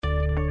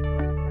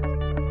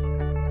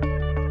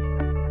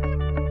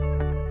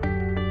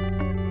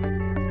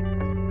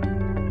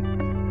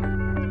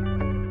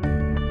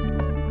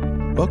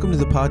Welcome to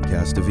the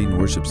podcast of Eden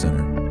Worship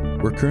Center.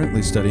 We're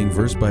currently studying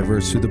verse by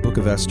verse through the book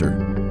of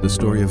Esther, the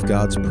story of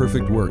God's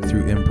perfect work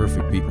through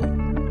imperfect people.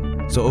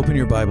 So open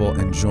your Bible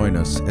and join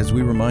us as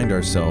we remind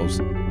ourselves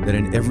that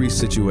in every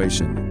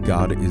situation,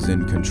 God is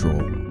in control.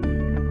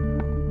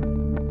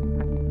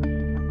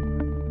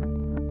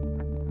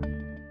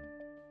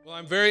 Well,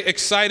 I'm very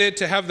excited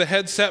to have the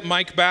headset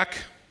mic back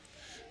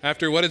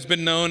after what has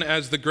been known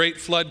as the Great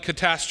Flood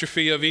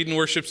Catastrophe of Eden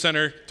Worship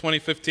Center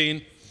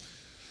 2015.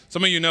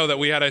 Some of you know that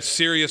we had a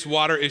serious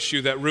water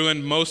issue that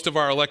ruined most of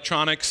our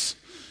electronics,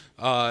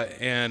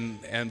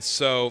 and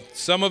so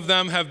some of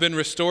them have been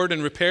restored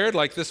and repaired,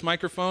 like this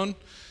microphone,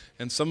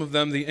 and some of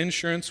them the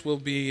insurance will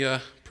be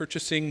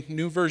purchasing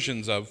new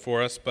versions of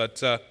for us,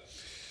 but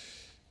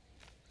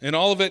in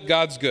all of it,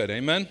 God's good.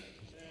 Amen?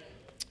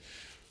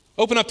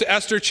 Open up to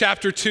Esther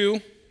chapter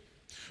 2.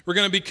 We're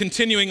going to be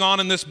continuing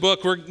on in this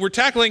book. We're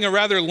tackling a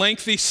rather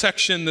lengthy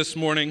section this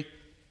morning.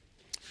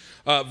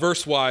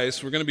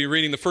 Verse-wise. We're going to be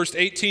reading the first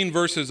 18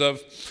 verses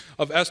of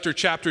Esther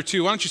chapter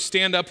 2. Why don't you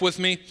stand up with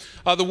me?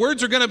 The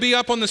words are going to be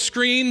up on the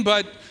screen,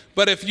 but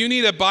if you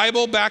need a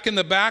Bible back in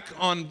the back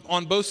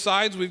on both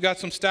sides, we've got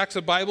some stacks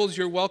of Bibles.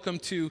 You're welcome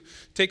to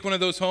take one of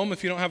those home.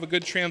 If you don't have a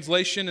good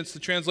translation, it's the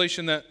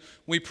translation that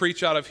we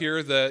preach out of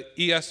here, the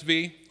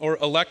ESV, or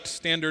Elect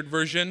Standard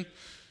Version,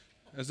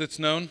 as it's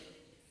known.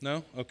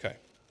 No? Okay.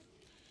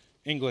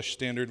 English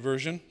Standard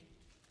Version.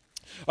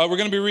 We're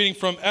going to be reading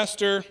from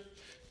Esther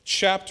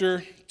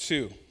Chapter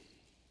 2.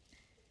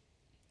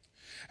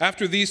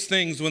 After these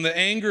things, when the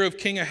anger of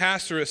King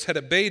Ahasuerus had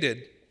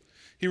abated,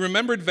 he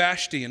remembered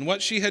Vashti and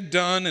what she had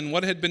done and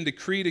what had been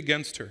decreed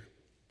against her.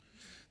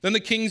 Then the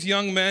king's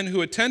young men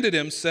who attended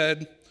him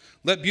said,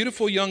 "Let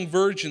beautiful young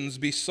virgins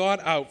be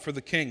sought out for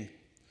the king,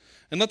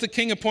 and let the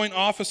king appoint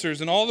officers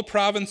in all the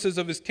provinces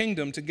of his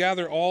kingdom to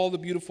gather all the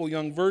beautiful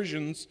young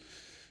virgins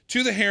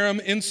to the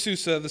harem in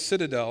Susa, the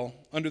citadel,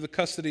 under the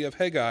custody of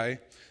Hegai,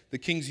 the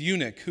king's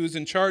eunuch, who is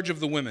in charge of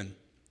the women.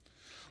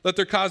 Let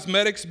their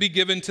cosmetics be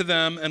given to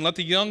them, and let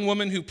the young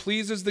woman who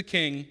pleases the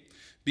king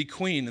be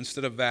queen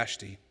instead of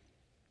Vashti."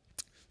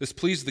 This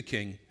pleased the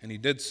king, and he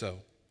did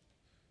so.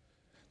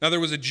 Now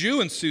there was a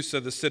Jew in Susa,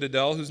 the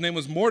citadel, whose name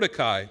was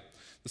Mordecai,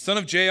 the son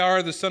of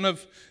Jair, the son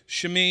of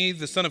Shimei,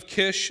 the son of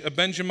Kish, a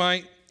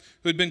Benjamite,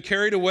 who had been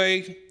carried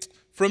away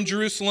from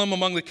Jerusalem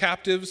among the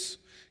captives,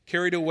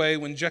 carried away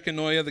when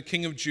Jeconiah, the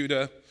king of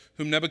Judah,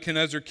 whom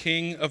Nebuchadnezzar,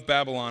 king of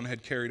Babylon,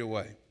 had carried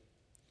away.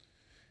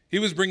 He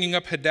was bringing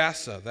up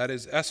Hadassah, that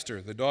is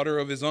Esther, the daughter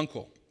of his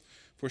uncle,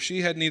 for she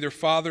had neither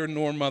father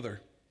nor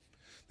mother.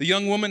 The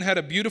young woman had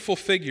a beautiful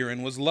figure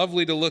and was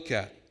lovely to look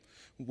at.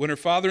 When her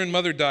father and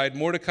mother died,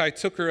 Mordecai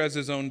took her as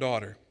his own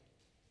daughter.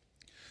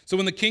 So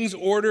when the king's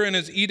order and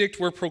his edict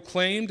were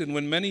proclaimed, and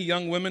when many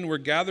young women were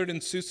gathered in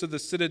Susa the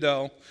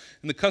citadel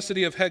in the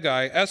custody of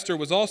Hegai, Esther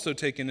was also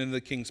taken into the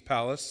king's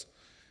palace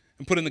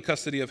and put in the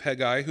custody of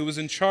Hegai, who was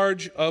in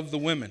charge of the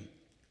women.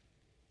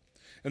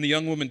 And the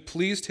young woman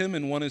pleased him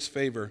and won his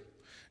favor.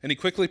 And he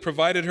quickly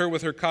provided her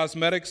with her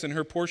cosmetics and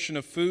her portion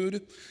of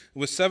food,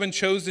 with 7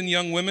 chosen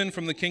young women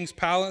from the king's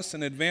palace,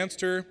 and advanced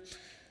her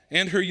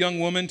and her young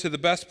woman to the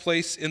best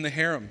place in the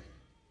harem.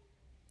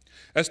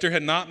 Esther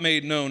had not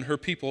made known her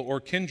people or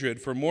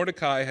kindred, for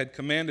Mordecai had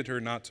commanded her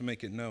not to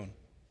make it known.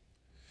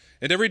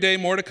 And every day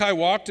Mordecai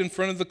walked in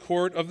front of the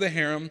court of the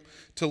harem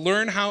to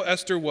learn how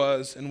Esther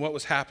was and what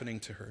was happening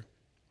to her.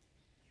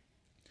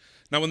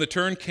 Now when the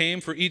turn came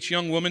for each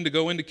young woman to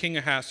go into King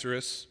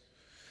Ahasuerus,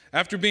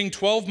 after being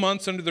 12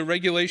 months under the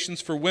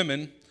regulations for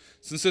women,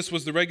 since this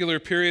was the regular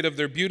period of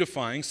their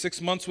beautifying,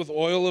 6 months with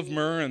oil of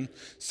myrrh and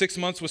 6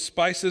 months with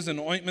spices and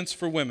ointments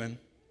for women,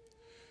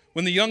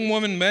 when the young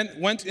woman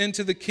went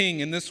into the king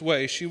in this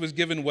way, she was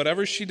given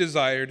whatever she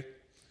desired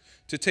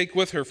to take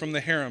with her from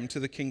the harem to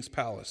the king's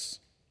palace.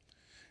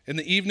 In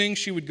the evening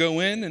she would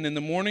go in, and in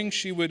the morning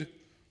she would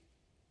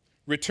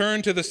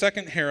return to the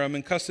second harem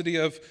in custody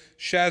of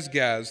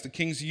Shazgaz, the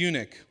king's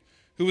eunuch,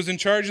 who was in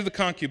charge of the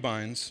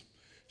concubines.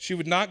 She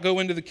would not go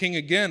into the king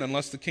again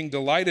unless the king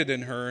delighted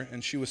in her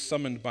and she was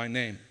summoned by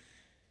name.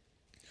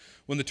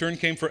 When the turn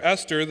came for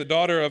Esther, the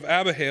daughter of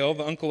Abihail,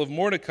 the uncle of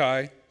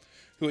Mordecai,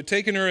 who had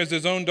taken her as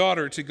his own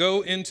daughter, to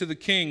go into the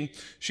king,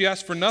 she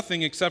asked for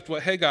nothing except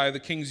what Hegai, the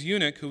king's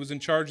eunuch, who was in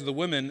charge of the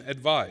women,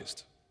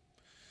 advised.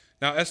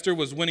 Now Esther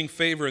was winning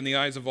favor in the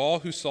eyes of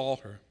all who saw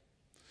her.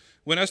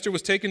 When Esther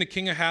was taken to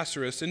King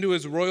Ahasuerus into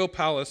his royal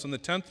palace in the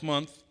 10th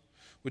month,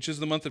 which is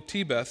the month of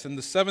Tebeth, in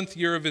the 7th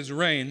year of his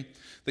reign,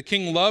 the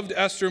king loved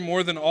Esther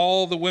more than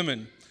all the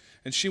women,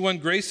 and she won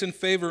grace and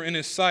favor in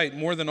his sight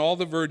more than all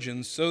the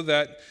virgins, so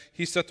that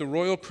he set the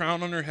royal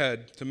crown on her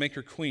head to make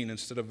her queen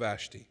instead of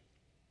Vashti.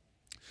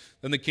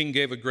 Then the king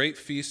gave a great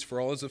feast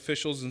for all his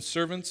officials and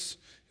servants.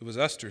 It was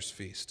Esther's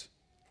feast.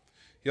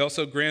 He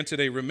also granted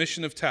a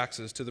remission of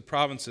taxes to the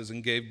provinces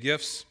and gave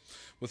gifts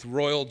with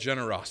royal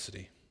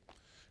generosity.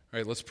 All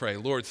right, let's pray.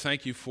 Lord,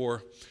 thank you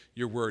for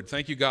your word.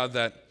 Thank you, God,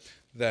 that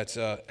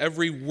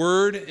every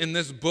word in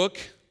this book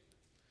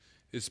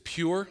is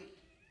pure.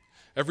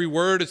 Every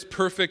word is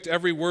perfect.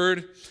 Every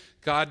word,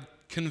 God,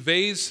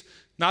 conveys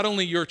not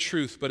only your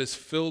truth, but is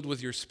filled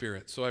with your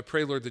Spirit. So I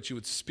pray, Lord, that you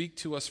would speak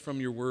to us from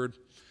your word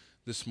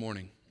this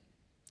morning.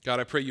 God,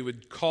 I pray you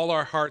would call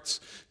our hearts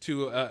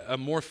to a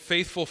more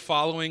faithful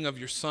following of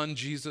your Son,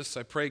 Jesus.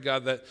 I pray,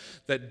 God,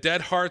 that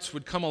dead hearts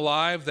would come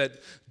alive, that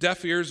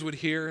deaf ears would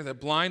hear, that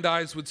blind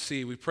eyes would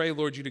see. We pray,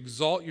 Lord, you'd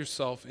exalt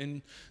yourself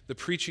in the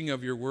preaching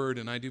of your word.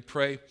 And I do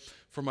pray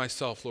for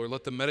myself, Lord.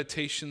 Let the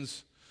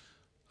meditations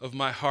of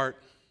my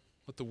heart,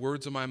 let the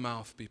words of my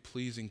mouth be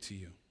pleasing to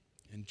you.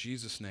 In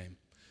Jesus' name,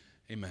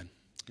 amen.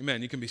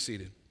 Amen. You can be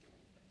seated.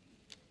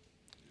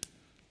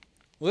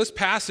 Well, this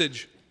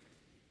passage,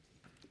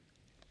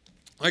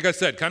 like I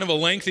said, kind of a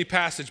lengthy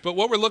passage, but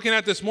what we're looking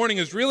at this morning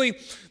is really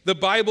the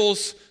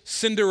Bible's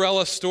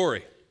Cinderella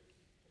story.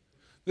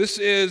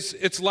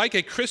 It's like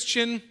a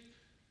Christian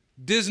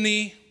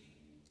Disney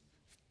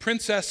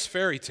princess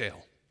fairy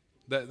tale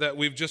that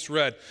we've just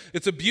read.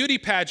 It's a beauty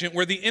pageant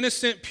where the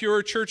innocent,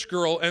 pure church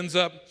girl ends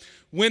up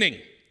winning.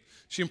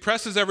 She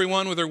impresses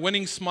everyone with her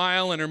winning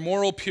smile and her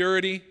moral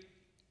purity.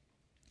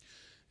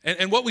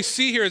 And what we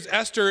see here is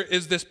Esther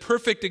is this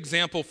perfect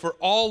example for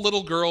all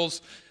little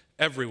girls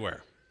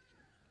everywhere.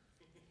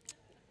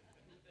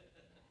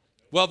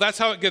 Well, that's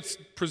how it gets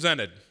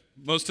presented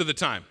most of the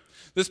time.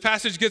 This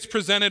passage gets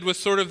presented with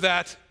sort of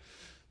that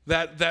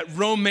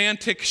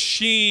romantic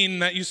sheen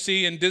that you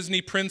see in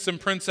Disney prince and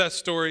princess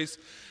stories.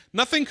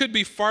 Nothing could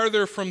be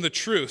farther from the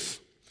truth,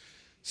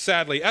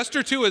 sadly.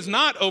 Esther 2 is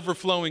not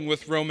overflowing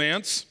with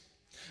romance.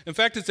 In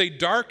fact, it's a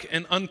dark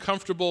and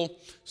uncomfortable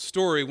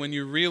story when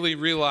you really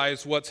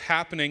realize what's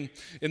happening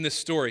in this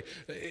story.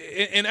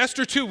 In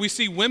Esther 2, we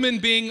see women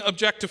being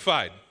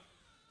objectified.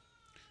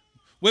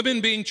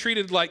 Women being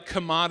treated like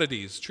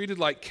commodities, treated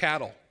like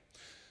cattle.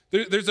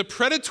 There's a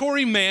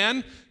predatory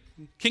man,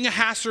 King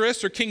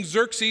Ahasuerus, or King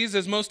Xerxes,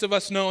 as most of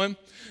us know him,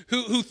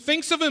 who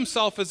thinks of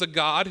himself as a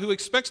god, who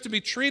expects to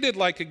be treated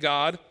like a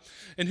god,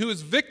 and who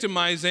is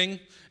victimizing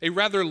a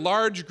rather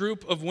large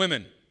group of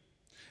women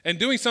and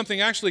doing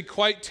something actually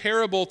quite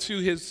terrible to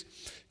his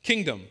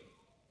kingdom.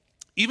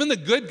 Even the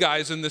good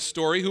guys in this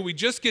story, who we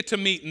just get to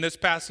meet in this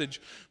passage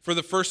for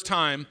the first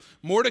time,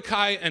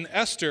 Mordecai and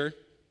Esther,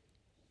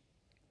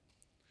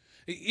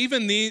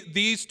 even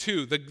these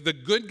two, the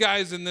good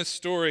guys in this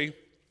story,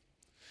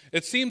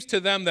 it seems to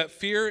them that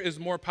fear is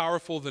more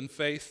powerful than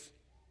faith.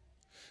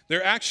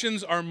 Their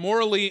actions are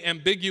morally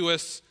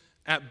ambiguous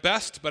at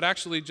best, but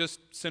actually just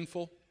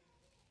sinful.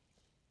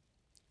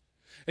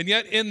 And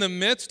yet in the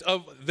midst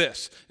of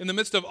this, in the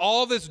midst of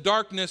all this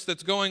darkness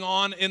that's going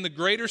on in the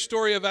greater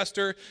story of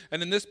Esther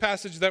and in this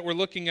passage that we're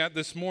looking at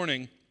this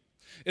morning,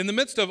 in the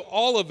midst of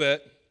all of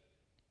it,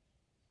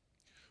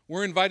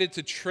 we're invited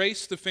to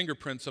trace the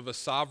fingerprints of a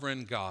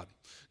sovereign God.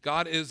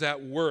 God is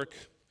at work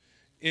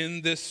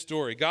in this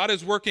story. God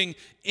is working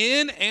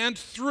in and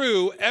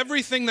through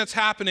everything that's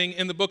happening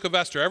in the book of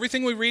Esther.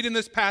 Everything we read in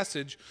this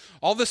passage,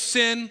 all the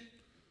sin,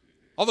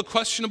 all the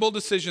questionable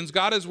decisions,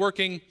 God is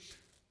working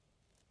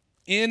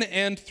in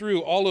and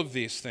through all of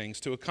these things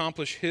to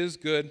accomplish his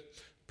good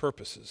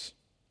purposes.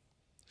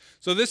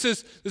 So this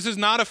is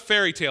not a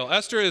fairy tale.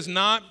 Esther is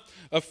not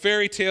a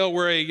fairy tale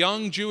where a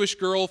young Jewish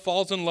girl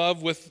falls in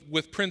love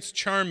with Prince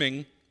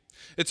Charming.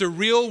 It's a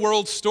real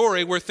world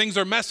story where things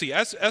are messy.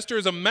 Esther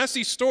is a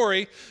messy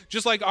story,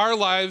 just like our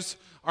lives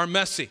are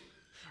messy.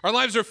 Our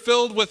lives are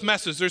filled with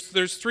messes.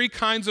 There's three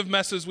kinds of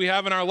messes we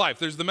have in our life.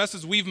 There's the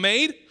messes we've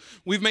made.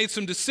 We've made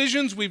some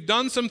decisions. We've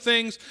done some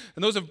things,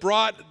 and those have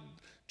brought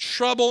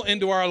trouble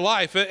into our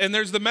life. And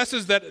there's the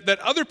messes that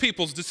other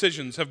people's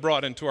decisions have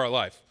brought into our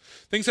life.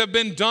 Things have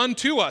been done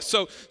to us.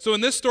 So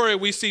in this story,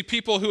 we see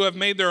people who have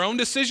made their own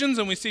decisions,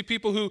 and we see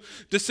people who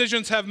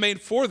decisions have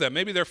made for them.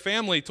 Maybe their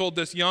family told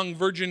this young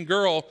virgin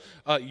girl,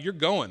 you're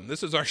going.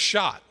 This is our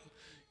shot.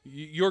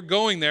 You're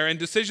going there. And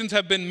decisions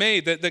have been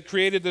made that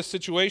created this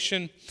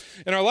situation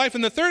in our life.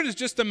 And the third is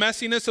just the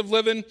messiness of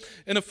living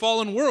in a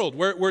fallen world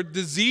where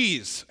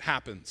disease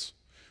happens,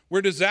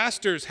 where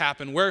disasters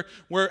happen, where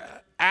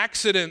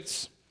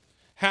accidents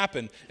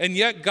happen. And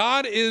yet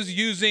God is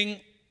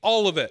using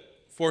all of it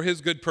for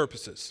his good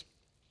purposes.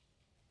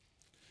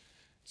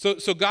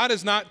 So God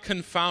is not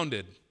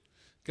confounded.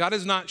 God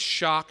is not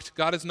shocked.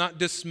 God is not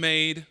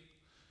dismayed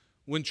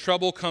when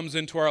trouble comes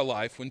into our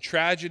life, when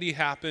tragedy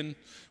happens,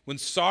 when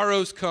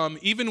sorrows come,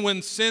 even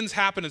when sins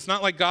happen. It's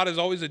not like God is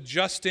always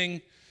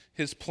adjusting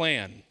his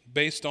plan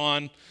based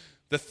on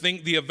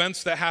the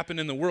events that happen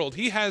in the world.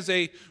 He has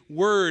a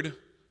word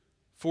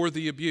for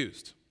the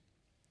abused.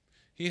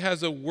 He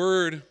has a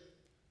word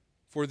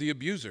for the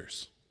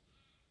abusers.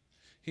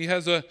 He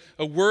has a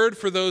word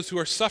for those who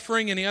are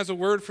suffering, and he has a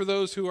word for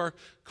those who are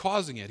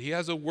causing it. He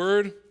has a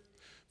word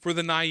for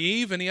the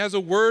naive, and he has a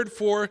word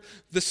for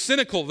the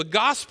cynical. The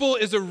gospel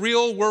is a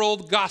real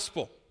world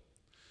gospel.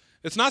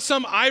 It's not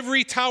some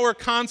ivory tower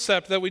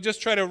concept that we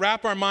just try to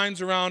wrap our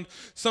minds around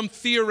some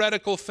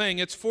theoretical thing.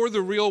 It's for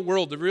the real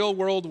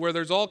world where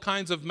there's all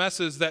kinds of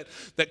messes that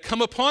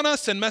come upon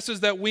us and messes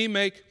that we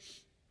make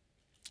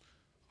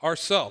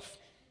ourselves.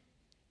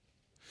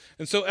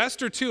 And so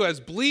Esther 2, as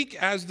bleak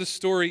as the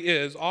story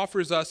is,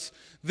 offers us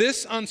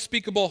this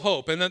unspeakable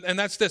hope, and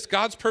that's this: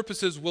 God's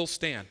purposes will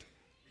stand.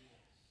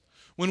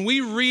 When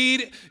we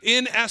read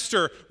in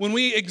Esther, when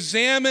we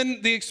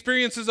examine the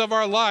experiences of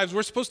our lives,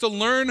 we're supposed to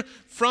learn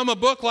from a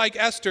book like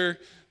Esther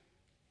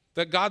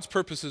that God's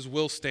purposes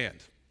will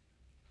stand.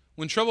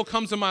 When trouble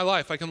comes in my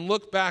life, I can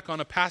look back on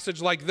a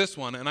passage like this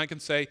one and I can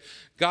say,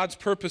 God's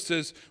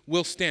purposes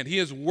will stand. He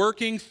is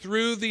working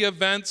through the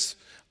events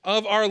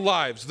of our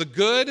lives, the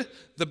good,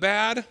 the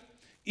bad,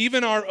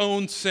 even our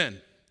own sin.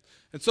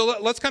 And so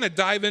let's kind of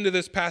dive into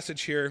this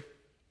passage here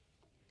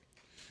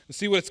and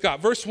see what it's got.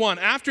 Verse 1,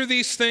 after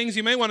these things,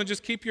 you may want to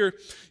just keep your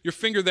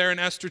finger there in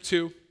Esther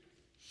 2.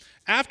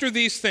 After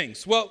these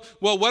things. Well,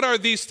 what are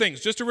these things?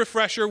 Just a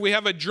refresher, we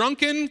have a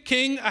drunken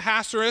King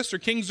Ahasuerus, or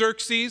King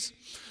Xerxes.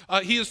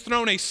 He has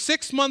thrown a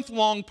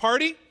 6-month-long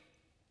party.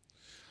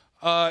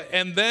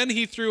 And then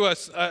he threw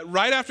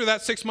right after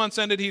that 6 months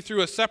ended, he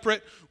threw a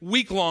separate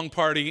week-long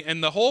party.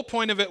 And the whole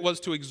point of it was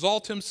to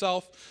exalt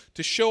himself,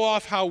 to show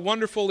off how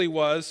wonderful he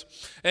was.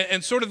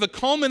 And sort of the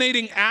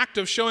culminating act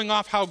of showing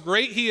off how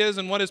great he is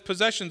and what his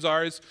possessions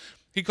are is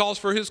he calls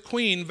for his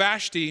queen,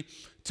 Vashti,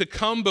 to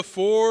come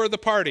before the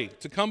party,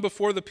 to come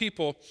before the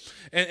people.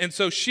 And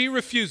so she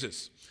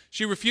refuses.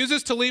 She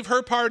refuses to leave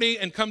her party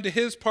and come to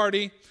his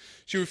party.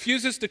 She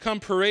refuses to come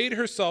parade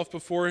herself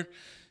before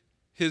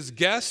his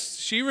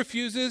guests. She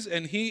refuses,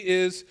 and he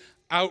is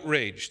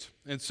outraged.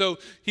 And so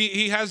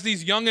he has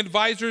these young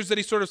advisors that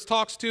he sort of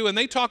talks to, and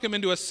they talk him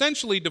into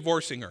essentially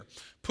divorcing her.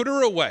 Put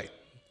her away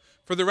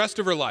for the rest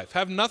of her life.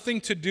 Have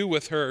nothing to do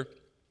with her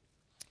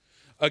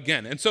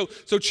again. And so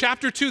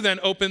chapter 2 then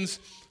opens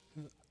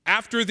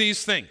after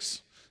these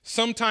things,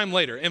 sometime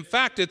later. In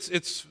fact,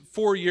 it's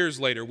 4 years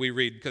later we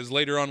read, because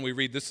later on we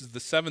read this is the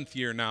 7th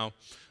year now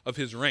of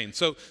his reign.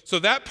 So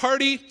that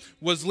party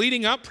was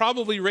leading up,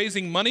 probably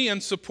raising money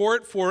and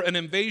support for an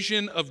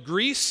invasion of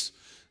Greece.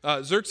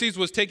 Xerxes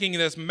was taking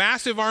this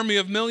massive army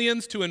of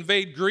millions to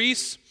invade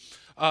Greece,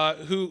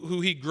 who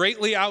he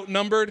greatly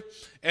outnumbered,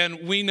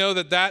 and we know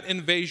that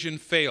invasion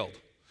failed.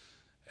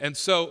 And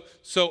so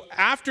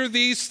after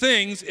these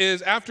things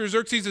is after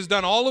Xerxes has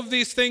done all of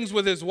these things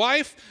with his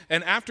wife,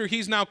 and after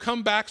he's now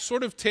come back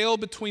sort of tail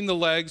between the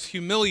legs,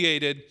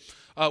 humiliated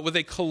with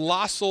a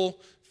colossal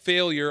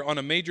failure on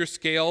a major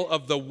scale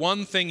of the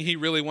one thing he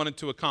really wanted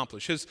to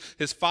accomplish.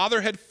 His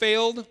father had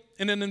failed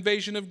in an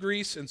invasion of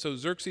Greece, and so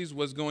Xerxes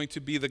was going to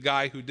be the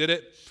guy who did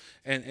it,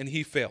 and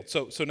he failed.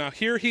 So now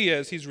here he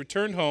is. He's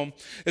returned home.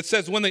 It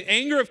says, when the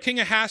anger of King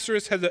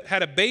Ahasuerus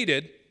had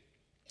abated,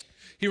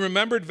 he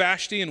remembered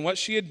Vashti and what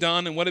she had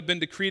done and what had been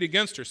decreed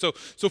against her. So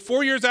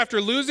 4 years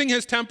after losing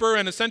his temper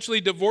and essentially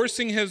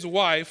divorcing his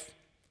wife,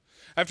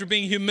 after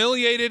being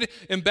humiliated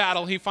in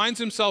battle, he finds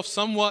himself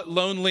somewhat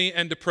lonely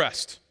and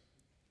depressed.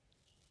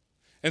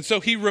 And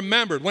so he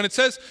remembered. When it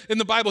says in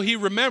the Bible he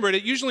remembered,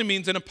 it usually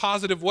means in a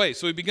positive way.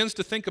 So he begins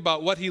to think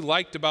about what he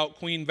liked about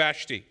Queen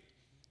Vashti.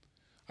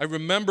 I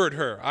remembered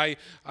her.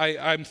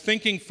 I'm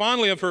thinking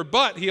fondly of her,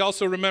 but he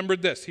also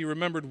remembered this. He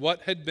remembered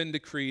what had been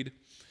decreed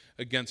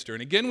against her.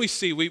 And again, we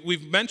see,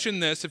 we've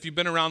mentioned this, if you've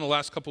been around the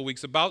last couple of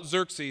weeks, about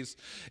Xerxes,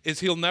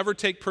 is he'll never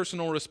take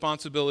personal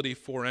responsibility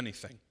for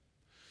anything.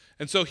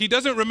 And so he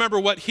doesn't remember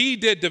what he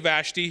did to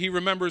Vashti, he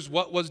remembers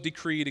what was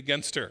decreed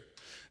against her.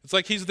 It's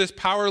like he's this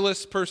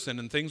powerless person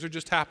and things are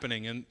just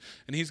happening and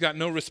he's got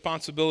no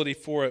responsibility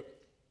for it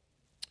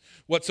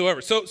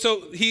whatsoever. So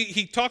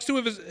he talks to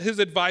his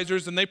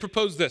advisors and they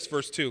propose this,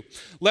 verse 2.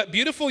 Let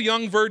beautiful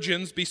young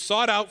virgins be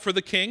sought out for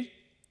the king,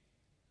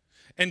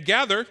 and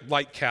gather,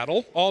 like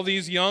cattle, all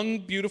these young,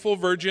 beautiful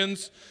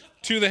virgins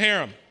to the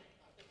harem.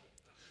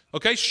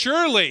 Okay,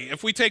 surely,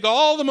 if we take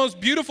all the most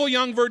beautiful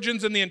young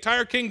virgins in the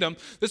entire kingdom,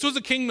 this was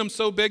a kingdom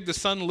so big the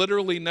sun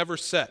literally never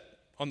set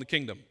on the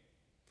kingdom.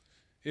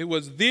 It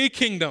was the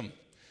kingdom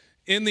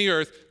in the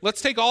earth.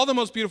 Let's take all the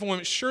most beautiful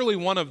women. Surely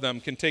one of them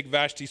can take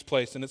Vashti's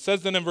place. And it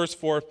says then in verse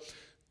 4,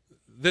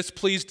 this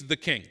pleased the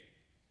king.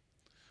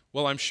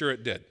 Well, I'm sure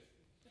it did.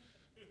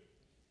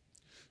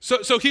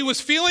 So he was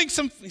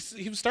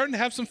starting to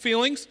have some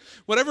feelings.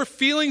 Whatever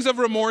feelings of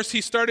remorse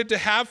he started to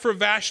have for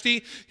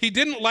Vashti, he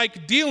didn't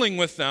like dealing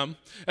with them,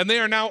 and they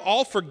are now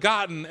all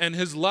forgotten, and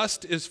his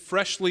lust is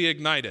freshly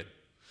ignited.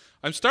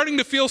 I'm starting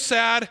to feel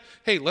sad.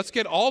 Hey, let's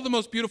get all the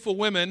most beautiful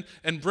women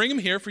and bring them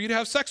here for you to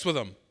have sex with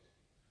them.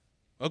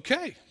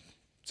 Okay,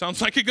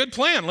 sounds like a good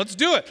plan. Let's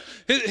do it.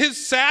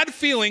 His sad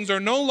feelings are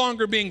no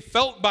longer being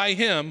felt by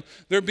him.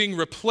 They're being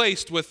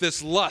replaced with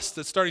this lust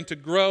that's starting to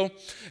grow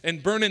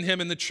and burn in him.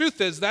 And the truth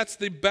is, that's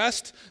the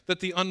best that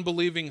the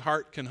unbelieving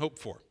heart can hope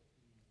for.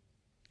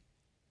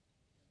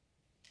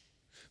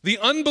 The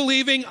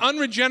unbelieving,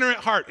 unregenerate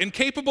heart,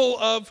 incapable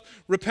of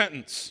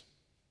repentance.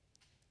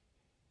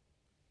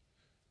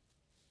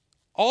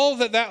 All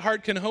that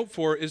heart can hope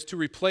for is to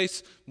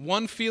replace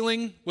one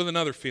feeling with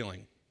another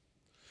feeling.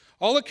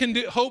 All it can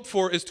hope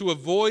for is to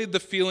avoid the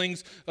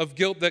feelings of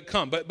guilt that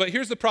come. But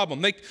here's the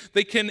problem.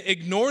 They can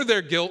ignore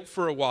their guilt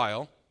for a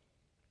while.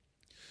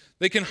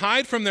 They can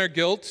hide from their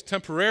guilt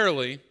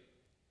temporarily,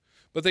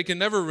 but they can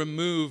never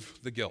remove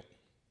the guilt.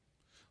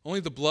 Only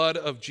the blood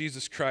of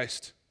Jesus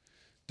Christ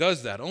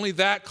does that. Only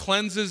that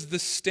cleanses the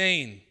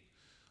stain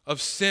of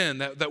sin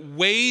that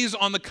weighs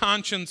on the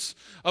conscience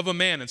of a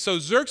man. And so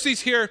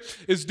Xerxes here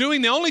is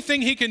doing the only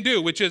thing he can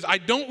do, which is, I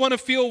don't want to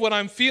feel what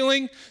I'm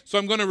feeling, so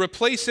I'm going to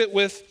replace it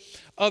with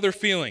other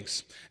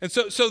feelings. And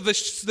so the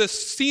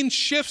scene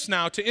shifts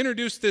now to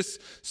introduce this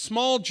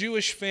small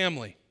Jewish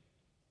family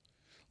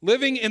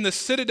living in the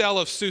citadel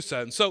of Susa.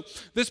 And so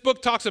this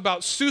book talks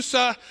about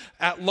Susa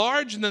at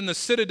large and then the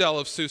citadel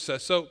of Susa.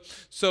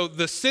 So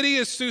the city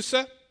is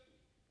Susa.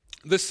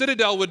 The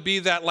citadel would be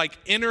that like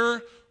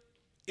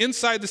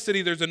inside the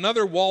city, there's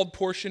another walled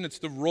portion. It's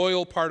the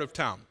royal part of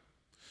town.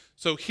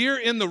 So here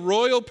in the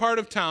royal part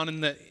of town,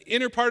 in the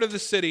inner part of the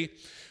city,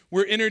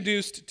 we're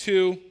introduced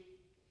to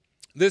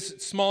this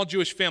small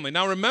Jewish family.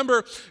 Now remember,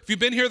 if you've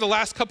been here the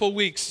last couple of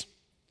weeks,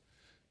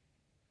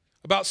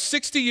 about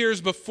 60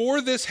 years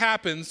before this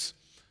happens,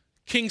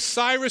 King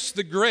Cyrus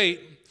the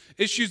Great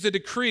issues a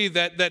decree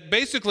that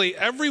basically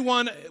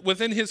everyone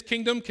within his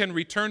kingdom can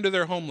return to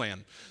their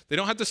homeland. They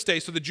don't have to stay.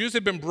 So the Jews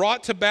had been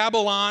brought to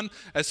Babylon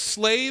as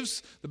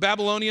slaves. The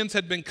Babylonians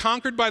had been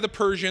conquered by the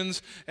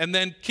Persians. And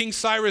then King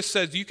Cyrus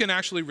says, you can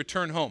actually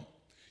return home.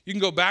 You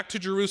can go back to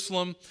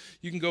Jerusalem.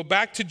 You can go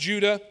back to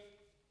Judah.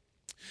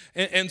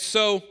 And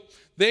so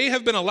they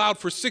have been allowed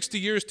for 60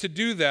 years to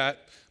do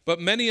that, but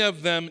many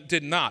of them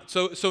did not.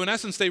 So in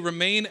essence, they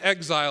remain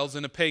exiles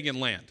in a pagan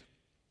land.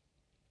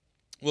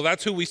 Well,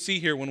 that's who we see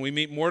here when we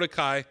meet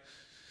Mordecai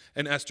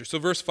and Esther. So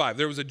verse 5,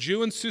 there was a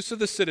Jew in Susa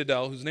the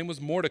citadel whose name was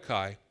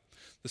Mordecai,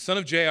 the son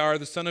of Jair,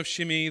 the son of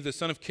Shimei, the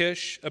son of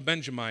Kish, a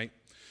Benjamite,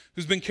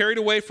 who's been carried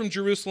away from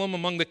Jerusalem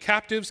among the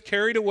captives,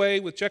 carried away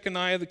with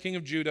Jeconiah, the king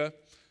of Judah,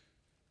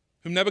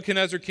 whom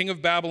Nebuchadnezzar, king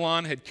of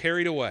Babylon, had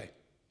carried away.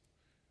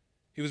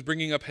 He was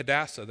bringing up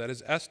Hadassah, that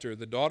is Esther,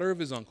 the daughter of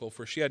his uncle,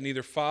 for she had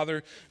neither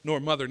father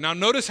nor mother. Now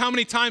notice how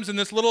many times in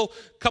this little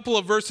couple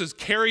of verses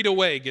carried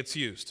away gets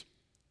used.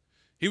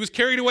 He was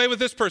carried away with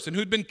this person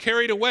who'd been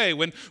carried away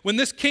when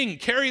this king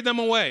carried them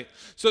away.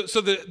 So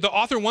the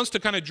author wants to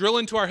kind of drill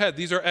into our head.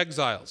 These are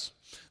exiles.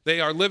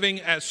 They are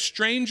living as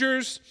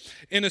strangers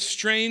in a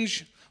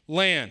strange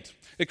land.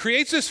 It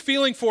creates this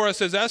feeling for us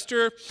as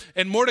Esther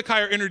and Mordecai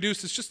are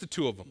introduced. It's just the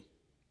two of them.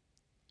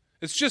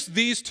 It's just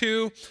these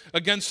two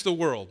against the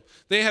world.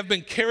 They have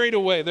been carried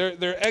away.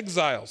 They're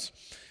exiles.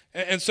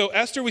 And so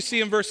Esther, we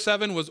see in verse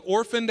 7, was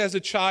orphaned as a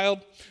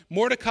child.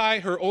 Mordecai,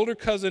 her older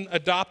cousin,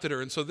 adopted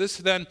her. And so this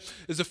then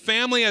is a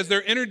family, as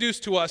they're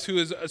introduced to us, who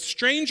is a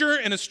stranger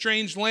in a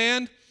strange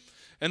land.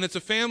 And it's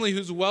a family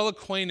who's well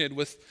acquainted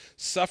with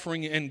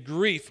suffering and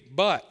grief,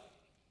 but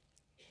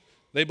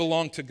they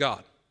belong to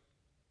God.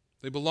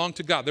 They belong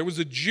to God. There was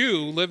a Jew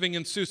living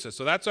in Susa.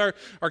 So that's our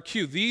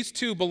cue. These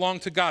two belong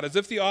to God, as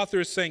if the author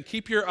is saying,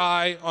 keep your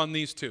eye on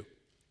these two.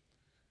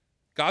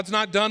 God's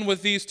not done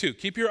with these two.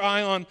 Keep your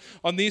eye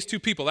on these two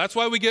people. That's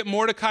why we get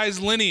Mordecai's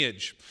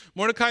lineage.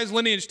 Mordecai's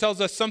lineage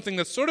tells us something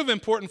that's sort of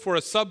important for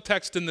a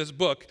subtext in this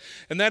book,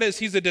 and that is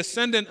he's a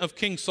descendant of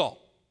King Saul.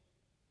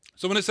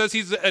 So when it says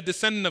he's a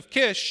descendant of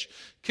Kish,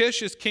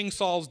 Kish is King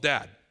Saul's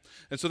dad.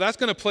 And so that's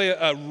going to play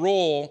a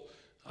role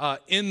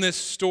in this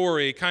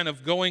story kind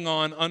of going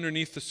on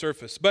underneath the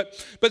surface. But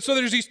so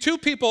there's these two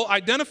people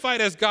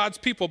identified as God's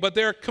people, but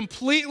they're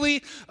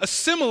completely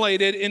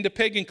assimilated into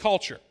pagan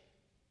culture.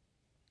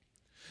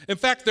 In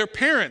fact, their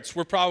parents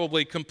were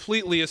probably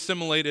completely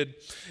assimilated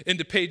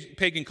into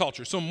pagan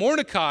culture. So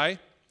Mordecai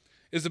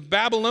is a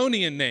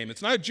Babylonian name.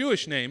 It's not a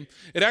Jewish name.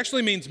 It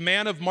actually means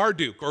man of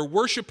Marduk or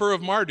worshiper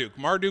of Marduk,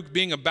 Marduk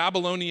being a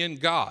Babylonian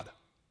god.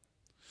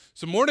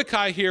 So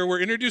Mordecai here, we're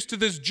introduced to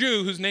this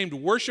Jew who's named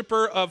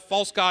worshiper of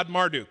false god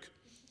Marduk.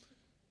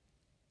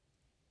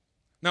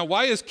 Now,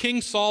 why is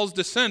King Saul's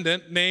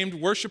descendant named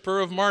worshiper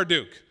of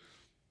Marduk?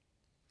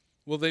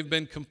 Well, they've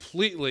been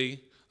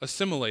completely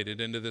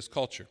assimilated into this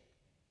culture.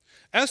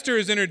 Esther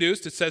is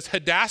introduced. It says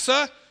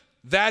Hadassah,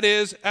 that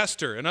is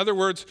Esther. In other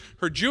words,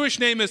 her Jewish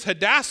name is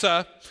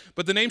Hadassah,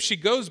 but the name she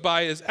goes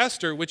by is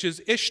Esther, which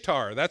is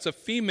Ishtar. That's a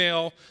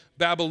female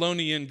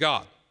Babylonian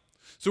god.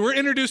 So we're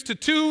introduced to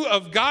two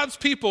of God's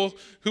people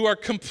who are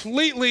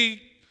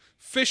completely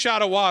fish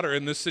out of water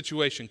in this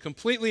situation,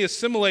 completely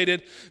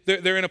assimilated.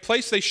 They're in a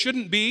place they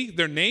shouldn't be.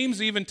 Their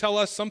names even tell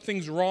us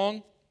something's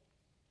wrong.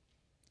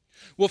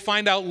 We'll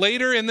find out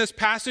later in this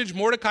passage,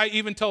 Mordecai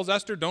even tells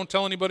Esther, don't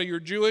tell anybody you're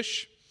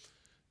Jewish.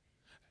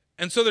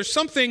 And so there's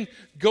something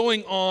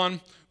going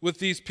on with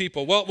these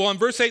people. Well, in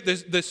verse 8,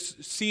 this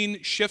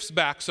scene shifts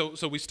back.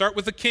 So we start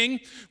with the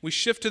king. We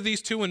shift to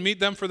these two and meet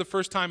them for the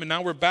first time. And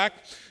now we're back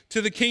to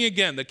the king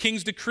again. The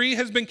king's decree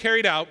has been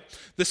carried out.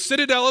 The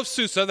citadel of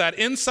Susa, that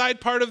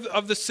inside part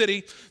of the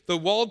city, the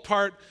walled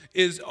part,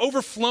 is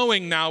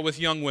overflowing now with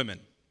young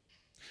women.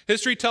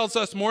 History tells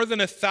us more than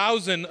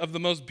 1,000 of the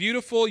most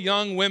beautiful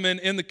young women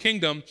in the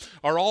kingdom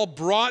are all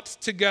brought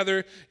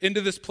together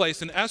into this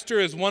place. And Esther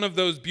is one of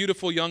those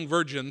beautiful young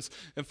virgins.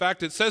 In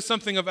fact, it says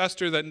something of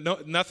Esther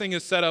that nothing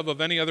is said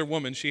of any other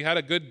woman. She had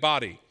a good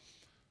body.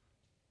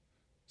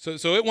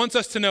 So it wants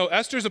us to know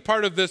Esther's a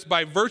part of this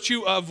by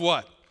virtue of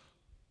what?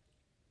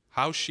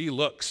 How she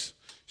looks.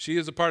 She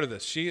is a part of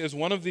this. She is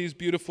one of these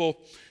beautiful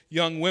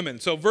young women.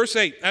 So verse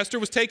 8, Esther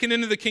was taken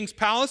into the king's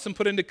palace and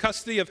put into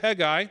custody of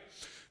Hegai,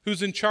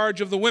 who's in charge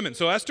of the women.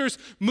 So Esther's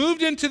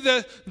moved into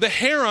the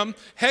harem.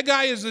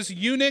 Hegai is this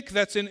eunuch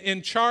that's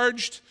in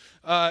charge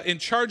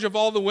of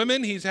all the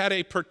women. He's had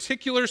a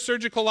particular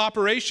surgical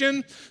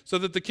operation so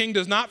that the king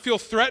does not feel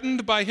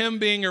threatened by him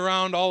being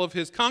around all of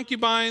his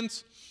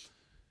concubines.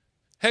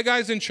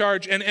 Hegai's in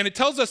charge, and it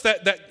tells us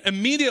that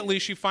immediately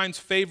she finds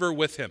favor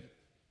with him.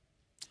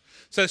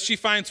 It says she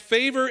finds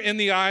favor in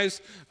the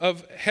eyes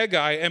of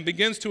Hegai and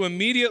begins to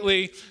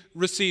immediately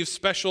receive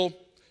special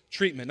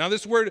treatment. Now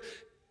this word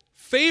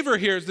favor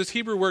here is this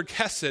Hebrew word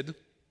chesed,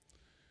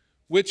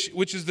 which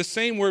is the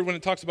same word when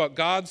it talks about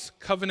God's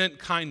covenant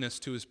kindness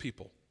to his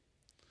people.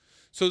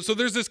 So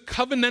there's this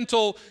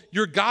covenantal,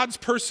 you're God's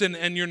person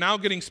and you're now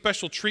getting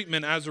special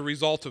treatment as a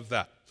result of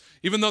that,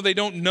 even though they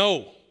don't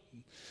know.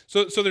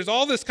 So there's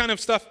all this kind of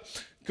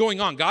stuff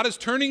going on. God is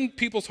turning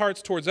people's hearts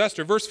towards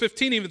Esther. Verse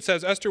 15 even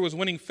says Esther was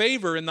winning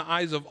favor in the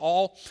eyes of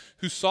all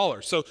who saw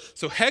her. So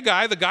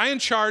Hegai, the guy in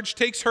charge,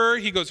 takes her.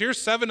 He goes,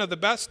 here's 7 of the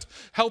best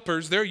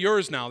helpers. They're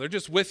yours now. They're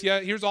just with you.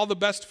 Here's all the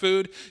best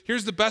food.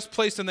 Here's the best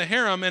place in the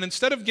harem. And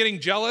instead of getting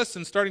jealous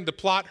and starting to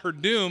plot her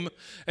doom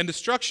and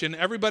destruction,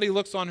 everybody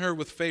looks on her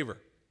with favor.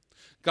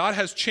 God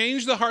has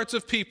changed the hearts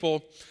of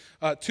people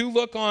to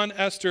look on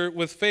Esther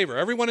with favor.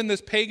 Everyone in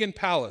this pagan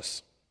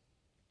palace.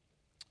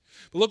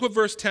 But look what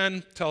verse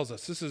 10 tells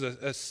us. This is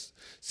a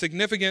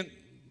significant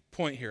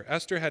point here.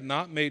 Esther had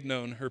not made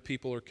known her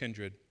people or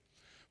kindred,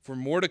 for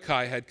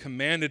Mordecai had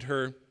commanded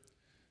her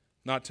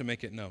not to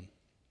make it known.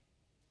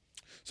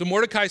 So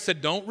Mordecai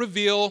said, don't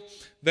reveal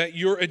that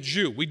you're a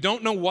Jew. We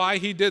don't know why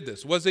he did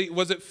this. Was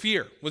it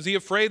fear? Was he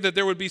afraid that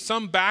there would be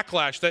some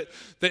backlash,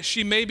 that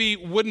she maybe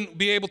wouldn't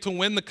be able to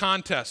win the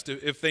contest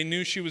if they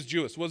knew she was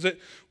Jewish? Was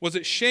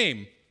it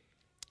shame?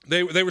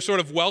 They were sort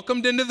of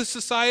welcomed into the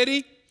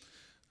society,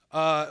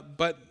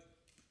 but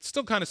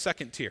still kind of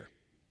second tier.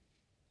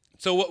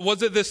 So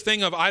was it this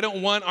thing of, I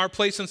don't want our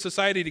place in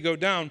society to go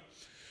down?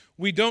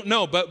 We don't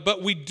know,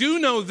 but we do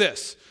know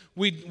this.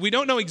 We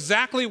don't know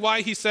exactly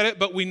why he said it,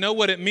 but we know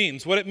what it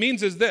means. What it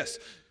means is this.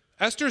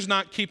 Esther's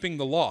not keeping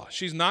the law.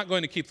 She's not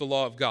going to keep the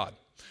law of God.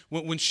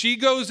 When she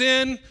goes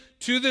in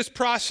to this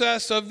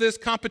process of this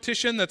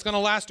competition that's going to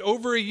last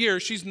over a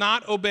year, she's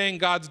not obeying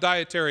God's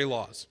dietary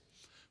laws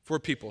for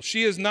people.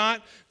 She is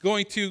not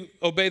going to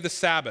obey the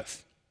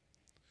Sabbath.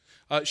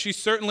 She's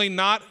certainly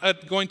not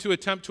going to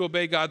attempt to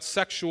obey God's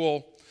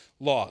sexual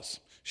laws.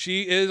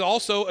 She is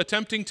also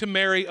attempting to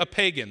marry a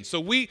pagan. So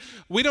we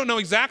don't know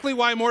exactly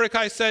why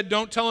Mordecai said,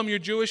 don't tell him you're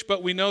Jewish,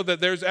 but we know that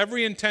there's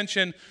every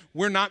intention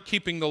we're not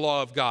keeping the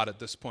law of God at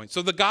this point.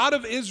 So the God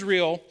of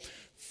Israel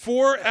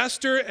for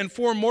Esther and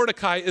for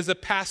Mordecai is a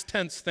past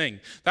tense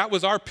thing. That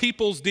was our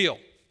people's deal.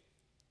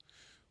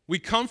 We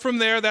come from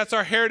there, that's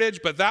our heritage,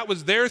 but that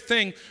was their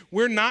thing.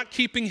 We're not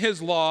keeping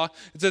his law.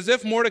 It's as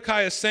if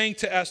Mordecai is saying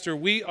to Esther,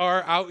 we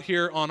are out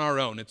here on our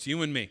own. It's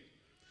you and me.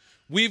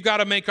 We've got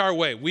to make our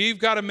way. We've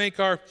got to make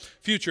our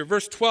future.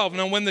 Verse 12,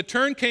 now when the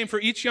turn came for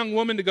each young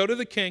woman to go to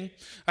the king,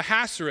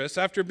 Ahasuerus,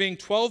 after being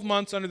 12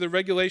 months under the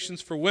regulations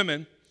for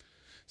women,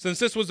 since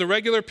this was the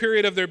regular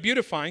period of their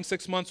beautifying,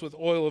 6 months with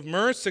oil of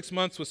myrrh, 6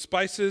 months with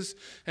spices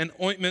and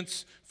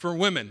ointments for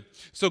women.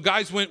 So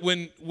guys,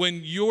 when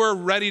you're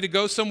ready to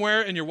go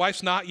somewhere and your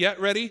wife's not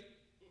yet ready,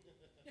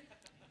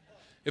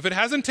 if it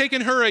hasn't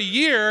taken her a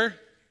year,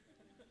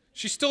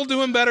 she's still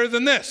doing better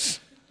than this.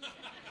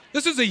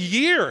 This is a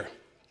year.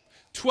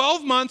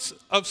 12 months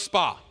of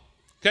spa.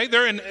 Okay,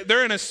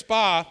 they're in a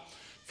spa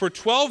for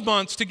 12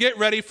 months to get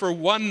ready for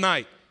one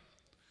night.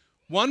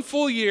 One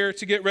full year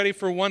to get ready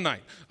for one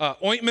night.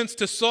 Ointments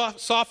to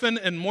soften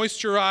and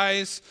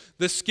moisturize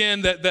the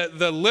skin.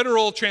 The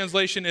literal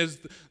translation is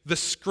the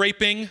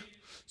scraping.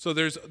 So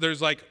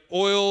there's like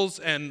oils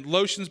and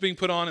lotions being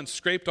put on and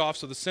scraped off,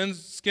 so the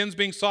skin's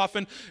being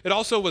softened. It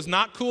also was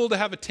not cool to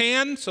have a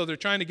tan, so they're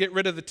trying to get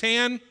rid of the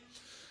tan.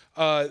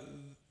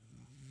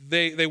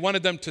 They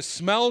wanted them to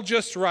smell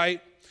just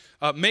right.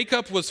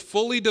 Makeup was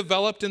fully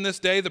developed in this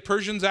day. The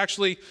Persians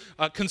actually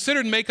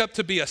considered makeup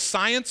to be a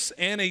science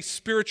and a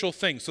spiritual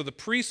thing. So the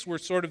priests were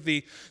sort of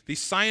the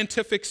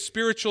scientific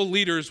spiritual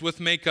leaders with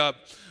makeup,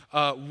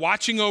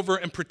 watching over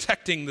and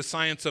protecting the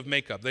science of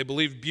makeup. They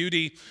believed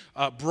beauty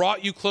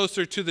brought you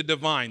closer to the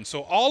divine.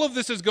 So all of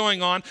this is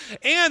going on.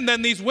 And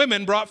then these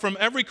women brought from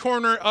every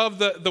corner of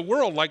the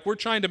world. Like, we're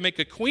trying to make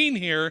a queen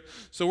here,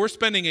 so we're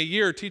spending a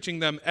year teaching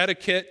them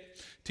etiquette,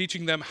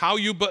 teaching them how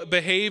you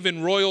behave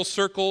in royal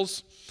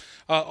circles.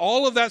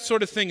 All of that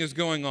sort of thing is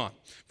going on.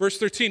 Verse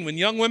 13, when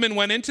young women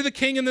went into the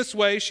king in this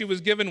way, she was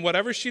given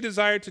whatever she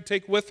desired to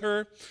take with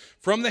her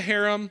from the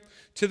harem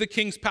to the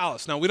king's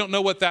palace. Now, we don't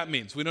know what that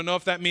means. We don't know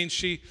if that means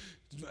she,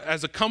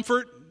 as a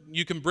comfort,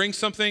 you can bring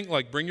something,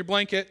 like bring your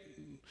blanket.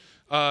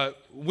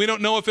 We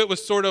don't know if it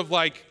was sort of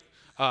like,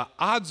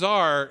 odds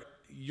are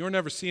you're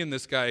never seeing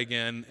this guy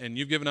again, and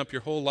you've given up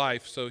your whole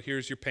life, so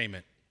here's your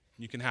payment.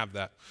 You can have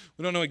that.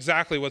 We don't know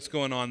exactly what's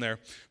going on there.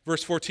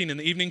 Verse 14, in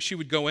the evening she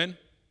would go in,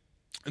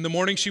 In the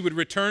morning she would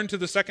return to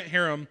the second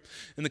harem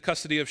in the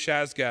custody of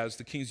Shashgaz,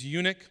 the king's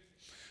eunuch,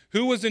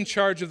 who was in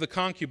charge of the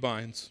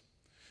concubines.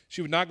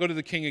 She would not go to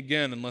the king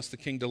again unless the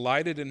king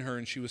delighted in her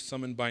and she was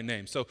summoned by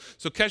name. So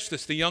catch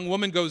this. The young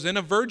woman goes in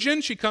a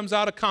virgin. She comes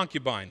out a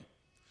concubine.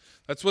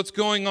 That's what's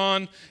going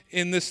on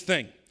in this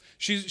thing.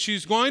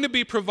 She's going to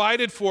be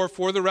provided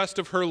for the rest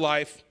of her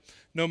life,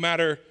 no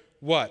matter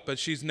what. But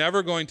she's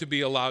never going to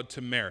be allowed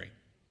to marry.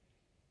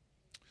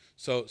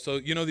 So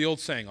you know the old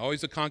saying,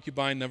 always a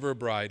concubine, never a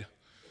bride.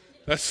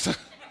 That's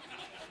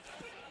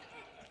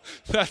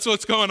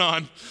what's going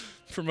on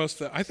for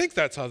most of I think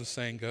that's how the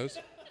saying goes.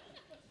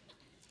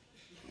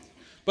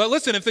 But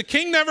listen, if the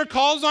king never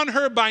calls on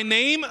her by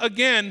name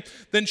again,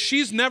 then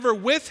she's never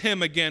with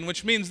him again,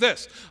 which means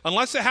this.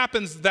 Unless it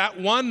happens that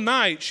one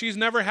night, she's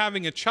never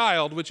having a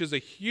child, which is a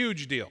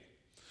huge deal.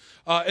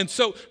 And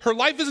so her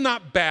life is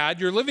not bad.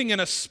 You're living in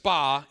a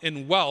spa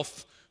in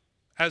wealth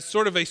as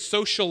sort of a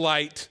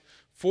socialite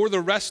for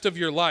the rest of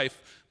your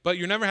life, but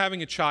you're never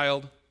having a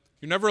child.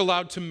 You're never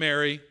allowed to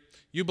marry.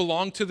 You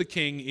belong to the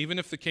king, even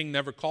if the king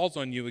never calls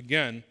on you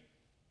again,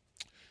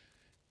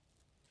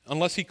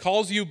 unless he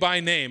calls you by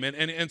name.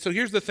 And so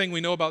here's the thing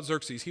we know about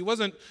Xerxes. He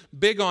wasn't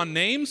big on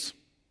names.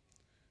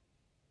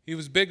 He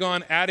was big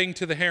on adding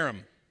to the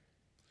harem.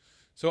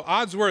 So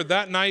odds were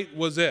that night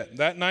was it.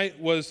 That night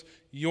was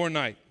your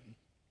night.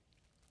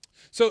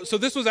 So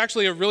this was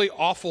actually a really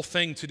awful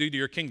thing to do to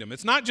your kingdom.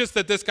 It's not just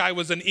that this guy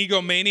was an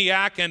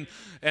egomaniac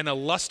and a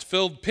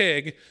lust-filled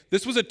pig.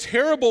 This was a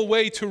terrible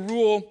way to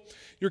rule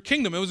your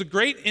kingdom. It was a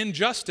great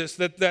injustice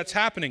that's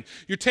happening.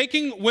 You're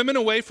taking women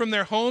away from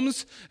their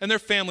homes and their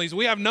families.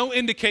 We have no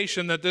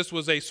indication that this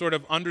was a sort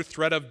of under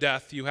threat of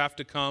death, you have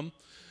to come.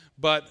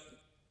 But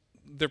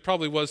there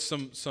probably was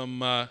some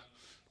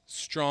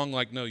strong,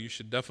 like, no, you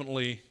should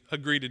definitely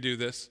agree to do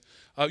this.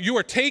 You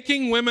are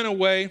taking women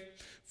away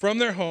from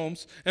their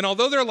homes, and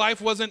although their life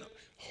wasn't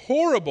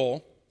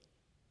horrible,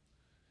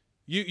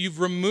 you've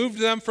removed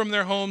them from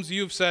their homes.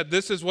 You've said,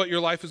 this is what your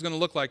life is going to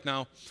look like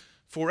now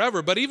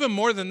forever. But even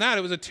more than that,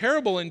 it was a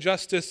terrible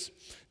injustice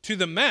to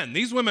the men.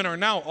 These women are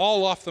now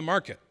all off the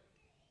market.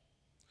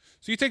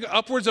 So you take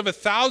upwards of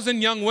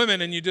 1,000 young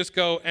women and you just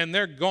go, and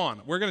they're gone.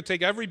 We're going to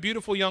take every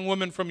beautiful young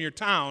woman from your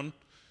town,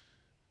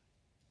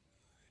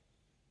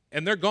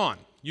 and they're gone.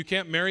 You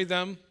can't marry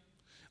them.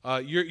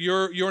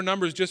 Your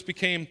numbers just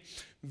became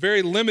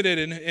very limited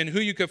in who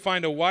you could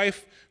find a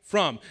wife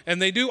from.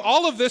 And they do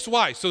all of this,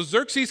 why? So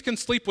Xerxes can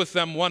sleep with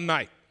them one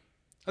night.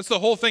 That's the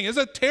whole thing. It's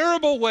a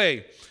terrible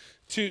way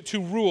to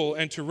rule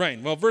and to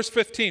reign. Well, verse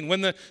 15,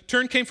 when the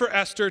turn came for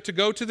Esther to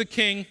go to the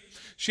king,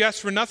 she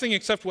asked for nothing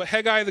except what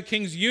Hegai, the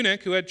king's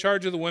eunuch, who had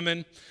charge of the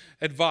women,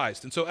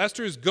 advised. And so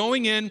Esther is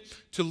going in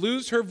to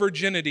lose her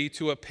virginity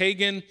to a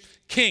pagan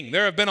king.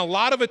 There have been a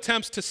lot of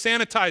attempts to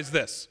sanitize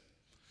this.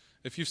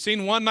 If you've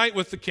seen One Night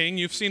with the King,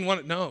 you've seen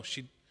one. No,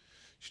 she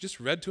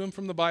just read to him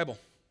from the Bible.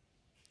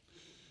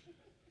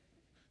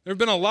 There have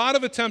been a lot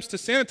of attempts to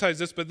sanitize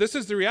this, but this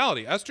is the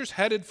reality. Esther's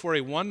headed for a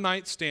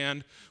one-night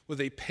stand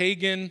with a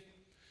pagan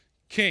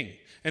king.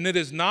 And it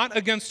is not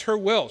against her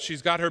will.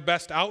 She's got her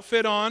best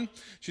outfit on.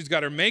 She's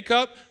got her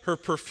makeup, her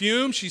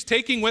perfume. She's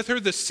taking with her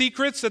the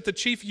secrets that the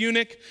chief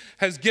eunuch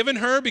has given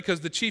her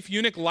because the chief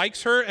eunuch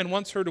likes her and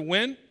wants her to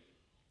win.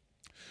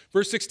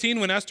 Verse 16,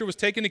 when Esther was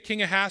taken to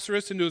King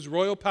Ahasuerus into his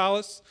royal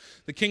palace,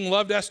 the king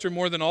loved Esther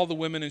more than all the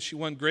women, and she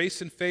won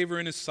grace and favor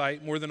in his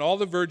sight, more than all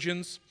the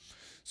virgins,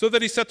 so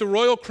that he set the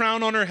royal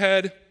crown on her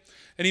head,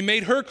 and he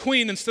made her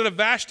queen instead of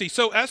Vashti.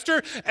 So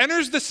Esther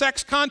enters the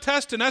sex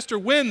contest, and Esther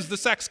wins the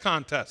sex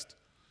contest.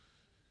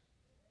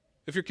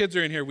 If your kids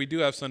are in here, we do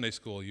have Sunday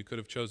school. You could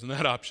have chosen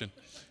that option.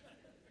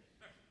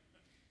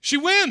 She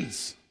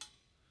wins.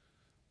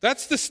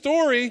 That's the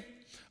story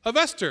of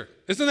Esther.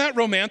 Isn't that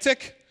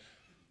romantic?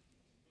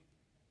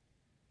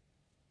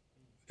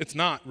 It's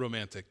not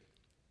romantic.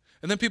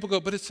 And then people go,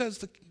 but it says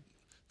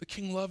the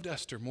king loved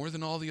Esther more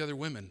than all the other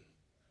women.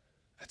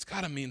 That's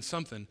got to mean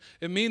something.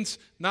 It means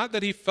not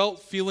that he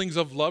felt feelings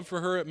of love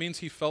for her. It means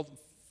he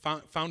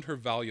found her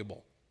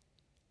valuable.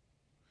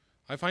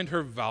 I find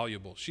her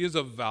valuable. She is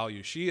of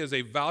value. She is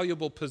a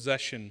valuable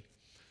possession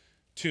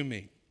to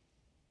me.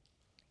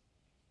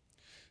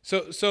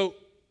 So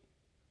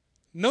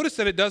notice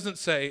that it doesn't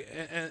say,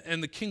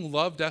 and the king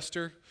loved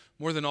Esther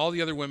more than all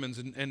the other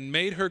women, and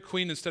made her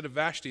queen instead of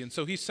Vashti. And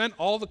so he sent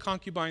all the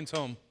concubines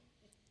home.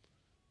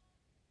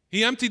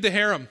 He emptied the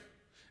harem.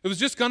 It was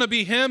just going to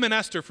be him and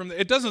Esther.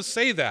 It doesn't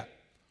say that.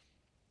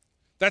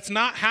 That's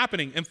not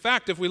happening. In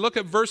fact, if we look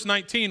at verse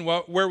 19,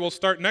 where we'll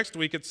start next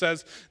week, it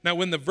says, now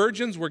when the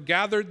virgins were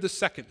gathered the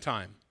second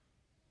time,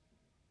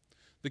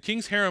 the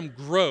king's harem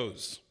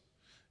grows.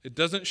 It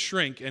doesn't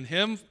shrink. And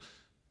him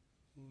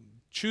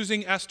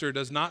choosing Esther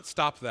does not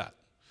stop that.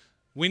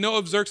 We know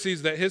of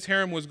Xerxes that his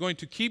harem was going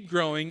to keep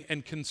growing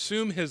and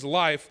consume his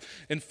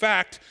life. In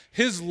fact,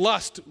 his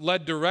lust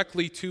led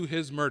directly to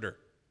his murder,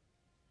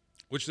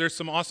 which there's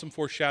some awesome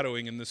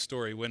foreshadowing in this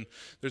story when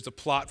there's a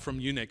plot from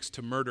eunuchs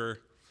to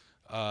murder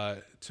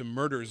to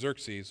murder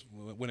Xerxes,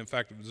 when in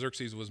fact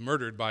Xerxes was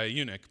murdered by a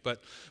eunuch.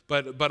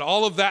 But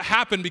all of that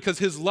happened because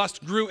his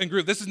lust grew and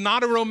grew. This is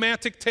not a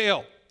romantic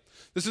tale.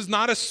 This is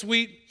not a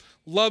sweet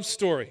love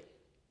story.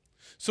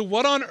 So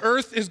what on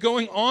earth is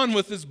going on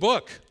with this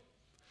book?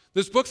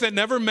 This book that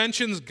never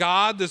mentions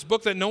God, this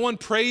book that no one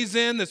prays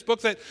in, this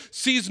book that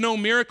sees no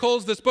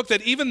miracles, this book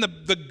that even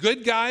the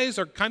good guys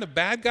are kind of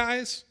bad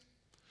guys.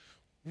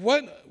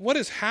 What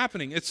is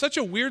happening? It's such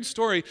a weird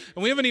story,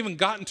 and we haven't even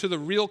gotten to the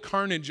real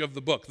carnage of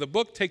the book. The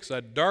book takes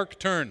a dark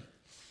turn.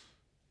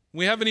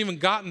 We haven't even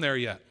gotten there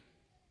yet.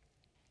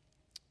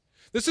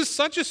 This is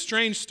such a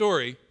strange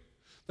story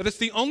that it's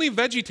the only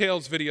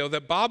VeggieTales video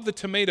that Bob the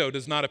Tomato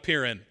does not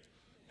appear in.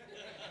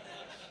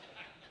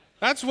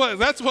 That's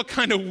what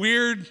kind of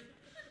weird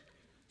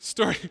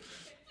story.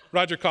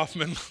 Roger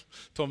Kaufman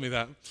told me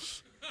that.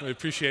 I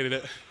appreciated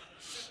it.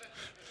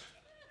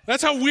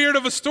 That's how weird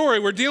of a story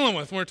we're dealing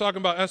with when we're talking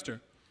about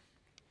Esther.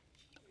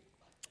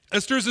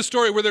 Esther is a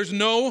story where there's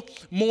no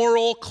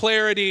moral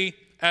clarity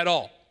at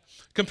all.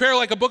 Compare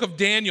like a book of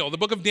Daniel. The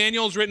book of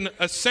Daniel is written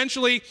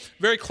essentially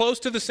very close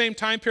to the same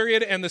time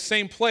period and the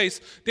same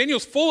place.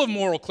 Daniel's full of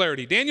moral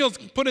clarity. Daniel's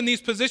put in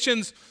these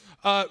positions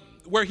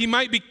where he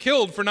might be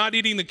killed for not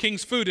eating the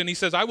king's food, and he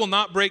says, I will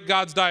not break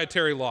God's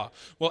dietary law.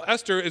 Well,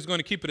 Esther is going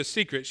to keep it a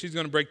secret. She's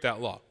going to break that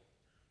law.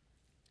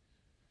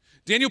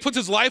 Daniel puts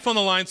his life on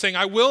the line saying,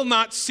 I will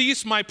not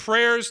cease my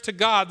prayers to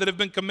God that have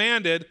been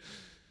commanded.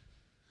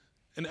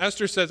 And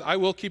Esther says, I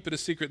will keep it a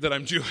secret that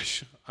I'm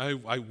Jewish. I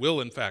will,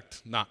 in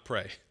fact, not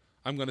pray.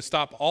 I'm going to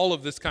stop all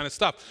of this kind of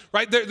stuff.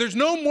 Right? There's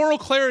no moral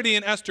clarity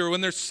in Esther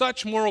when there's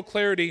such moral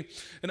clarity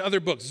in other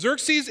books.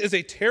 Xerxes is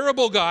a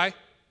terrible guy.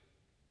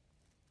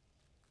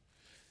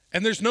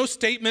 And there's no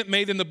statement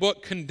made in the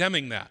book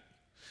condemning that.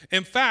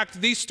 In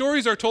fact, these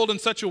stories are told in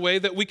such a way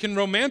that we can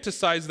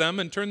romanticize them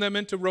and turn them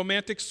into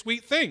romantic,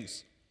 sweet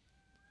things.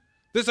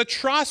 There's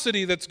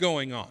atrocity that's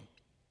going on.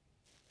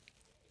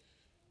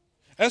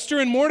 Esther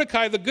and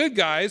Mordecai, the good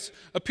guys,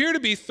 appear to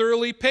be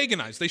thoroughly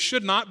paganized. They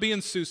should not be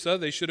in Susa.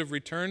 They should have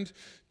returned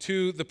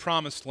to the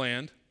promised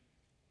land.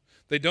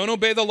 They don't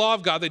obey the law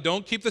of God. They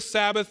don't keep the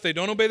Sabbath. They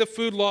don't obey the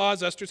food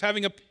laws. Esther's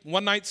having a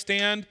one-night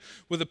stand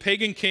with a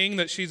pagan king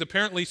that she's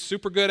apparently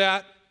super good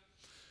at.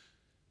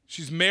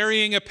 She's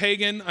marrying a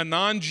pagan, a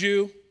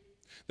non-Jew.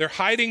 They're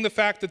hiding the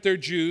fact that they're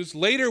Jews.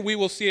 Later, we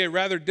will see a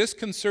rather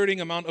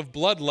disconcerting amount of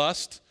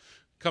bloodlust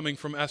coming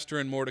from Esther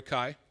and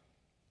Mordecai.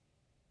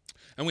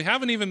 And we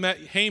haven't even met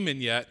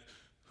Haman yet,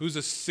 who's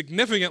a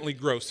significantly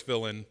gross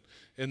villain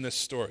in this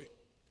story.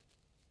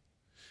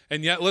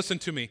 And yet, listen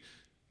to me,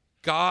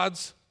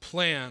 God's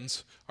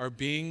plans are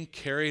being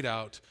carried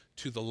out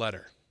to the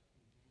letter.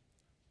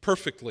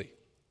 Perfectly.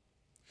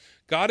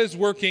 God is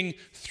working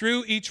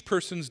through each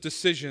person's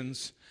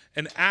decisions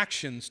and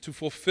actions to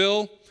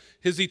fulfill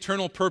his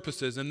eternal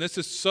purposes. And this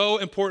is so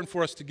important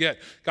for us to get.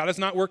 God is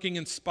not working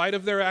in spite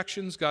of their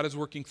actions. God is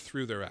working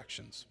through their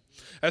actions.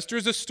 Esther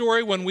is a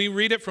story, when we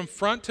read it from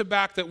front to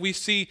back, that we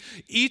see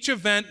each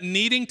event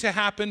needing to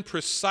happen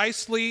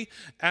precisely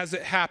as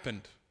it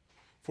happened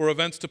for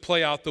events to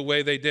play out the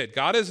way they did.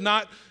 God is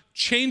not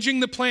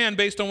changing the plan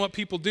based on what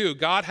people do.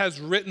 God has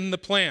written the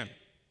plan.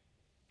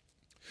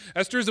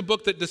 Esther is a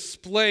book that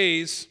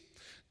displays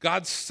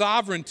God's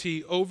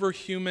sovereignty over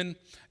human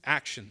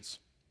actions.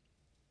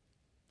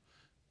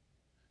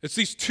 It's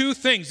these two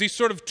things, these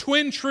sort of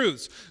twin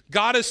truths.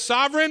 God is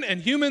sovereign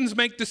and humans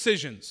make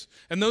decisions,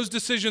 and those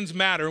decisions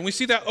matter. And we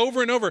see that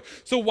over and over.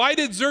 So why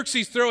did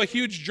Xerxes throw a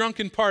huge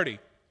drunken party?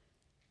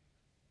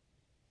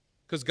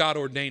 Because God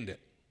ordained it.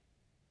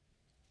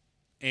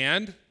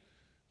 And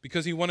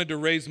because he wanted to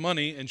raise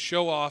money and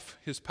show off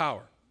his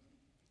power.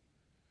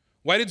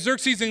 Why did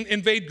Xerxes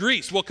invade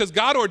Greece? Well, because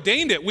God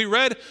ordained it. We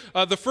read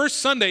the first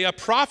Sunday a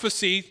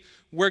prophecy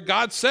where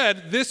God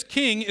said this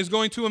king is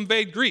going to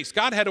invade Greece.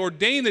 God had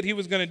ordained that he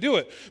was going to do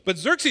it. But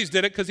Xerxes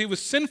did it because he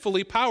was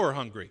sinfully power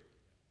hungry.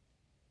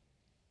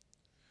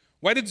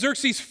 Why did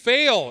Xerxes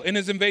fail in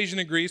his invasion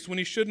of Greece when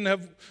he should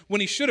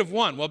have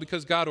won? Well,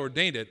 because God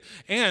ordained it,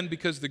 and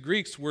because the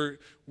Greeks were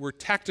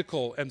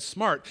tactical and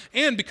smart,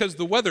 and because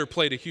the weather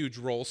played a huge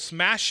role,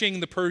 smashing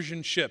the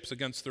Persian ships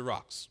against the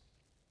rocks.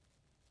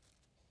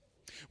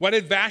 Why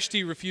did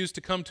Vashti refuse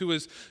to come to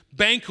his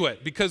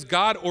banquet? Because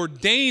God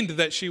ordained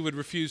that she would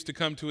refuse to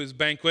come to his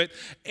banquet,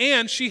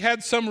 and she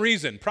had some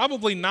reason.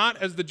 Probably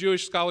not, as the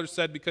Jewish scholars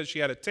said, because she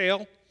had a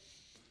tail.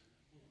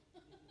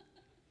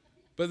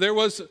 But there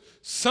was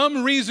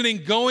some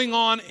reasoning going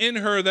on in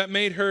her that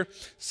made her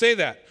say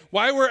that.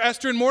 Why were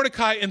Esther and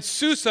Mordecai in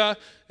Susa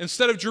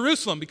instead of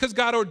Jerusalem? Because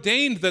God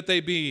ordained that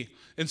they be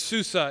in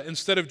Susa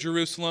instead of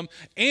Jerusalem,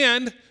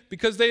 and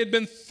because they had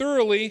been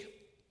thoroughly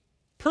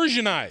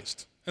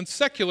Persianized and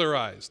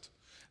secularized.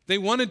 They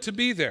wanted to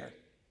be there.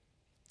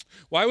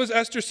 Why was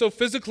Esther so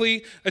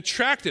physically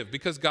attractive?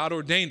 Because God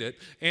ordained it,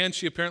 and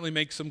she apparently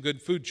makes some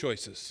good food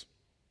choices.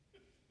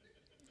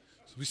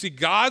 So we see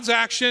God's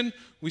action,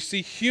 we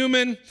see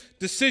human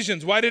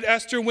decisions. Why did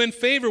Esther win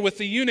favor with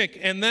the eunuch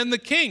and then the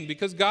king?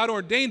 Because God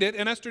ordained it,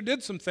 and Esther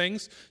did some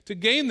things to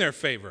gain their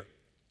favor.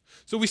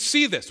 So we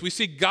see this. We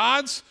see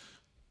God's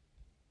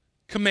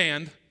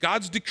command,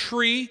 God's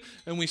decree,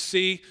 and we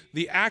see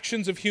the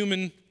actions of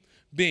human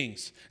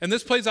beings. And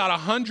this plays out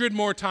 100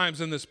 more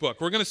times in this book.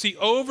 We're going to see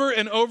over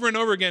and over and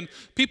over again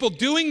people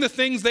doing the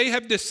things they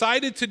have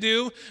decided to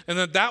do, and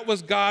that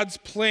was God's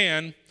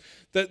plan,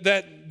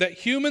 that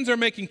humans are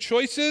making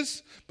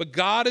choices, but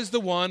God is the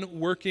one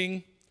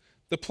working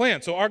the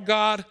plan. So our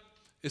God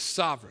is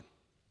sovereign.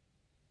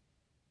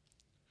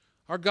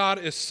 Our God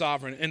is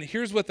sovereign. And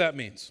here's what that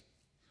means.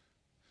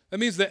 That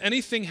means that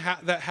anything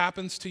that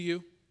happens to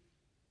you,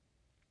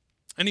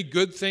 any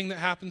good thing that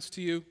happens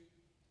to you,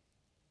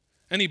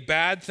 any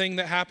bad thing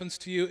that happens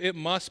to you, it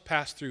must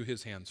pass through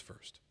his hands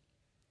first.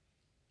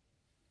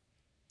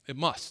 It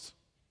must.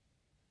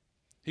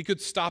 He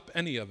could stop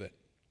any of it.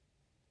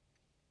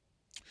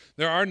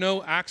 There are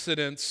no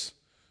accidents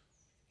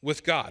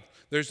with God.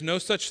 There's no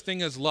such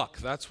thing as luck.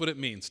 That's what it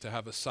means to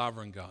have a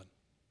sovereign God.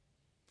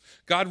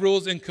 God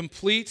rules in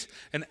complete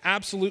and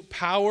absolute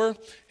power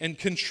and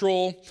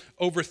control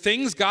over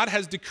things. God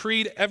has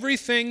decreed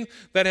everything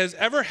that has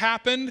ever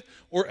happened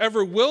or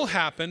ever will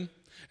happen,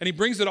 and he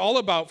brings it all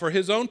about for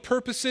his own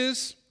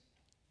purposes,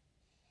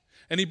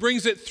 and he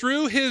brings it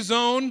through his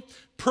own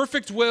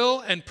perfect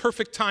will and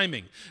perfect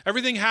timing.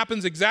 Everything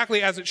happens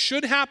exactly as it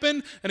should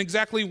happen and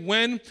exactly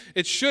when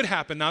it should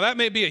happen. Now, that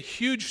may be a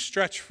huge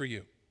stretch for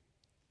you.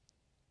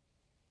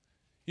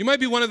 You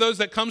might be one of those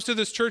that comes to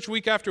this church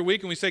week after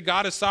week and we say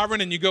God is sovereign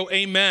and you go,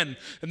 amen.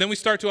 And then we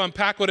start to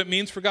unpack what it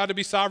means for God to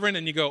be sovereign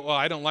and you go, oh,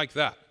 I don't like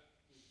that.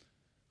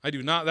 I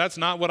do not. That's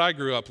not what I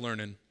grew up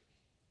learning.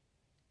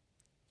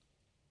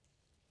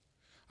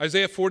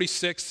 Isaiah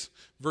 46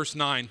 verse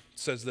 9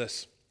 says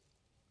this: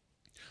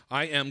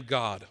 I am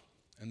God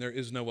and there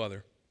is no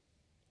other.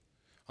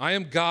 I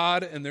am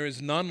God and there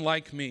is none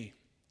like me,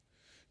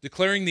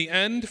 declaring the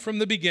end from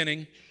the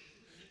beginning,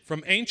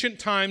 from ancient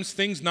times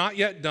things not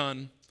yet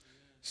done,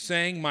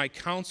 saying, my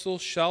counsel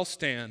shall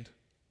stand,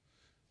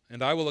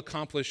 and I will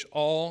accomplish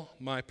all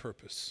my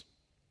purpose.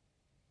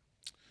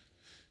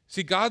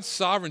 See, God's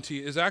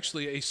sovereignty is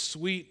actually a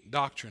sweet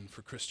doctrine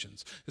for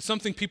Christians. It's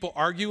something people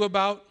argue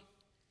about,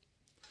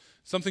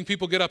 something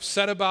people get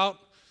upset about,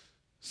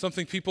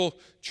 something people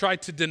try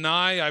to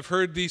deny. I've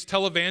heard these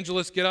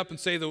televangelists get up and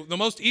say the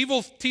most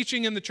evil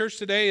teaching in the church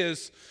today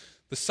is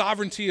the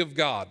sovereignty of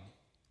God,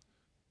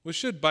 which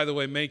should, by the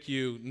way, make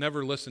you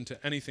never listen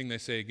to anything they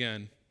say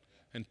again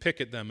and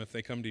pick at them if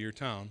they come to your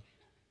town.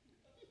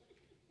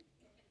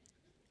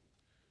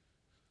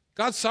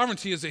 God's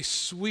sovereignty is a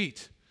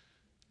sweet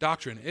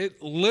doctrine.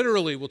 It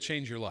literally will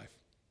change your life.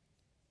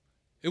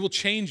 It will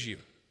change you.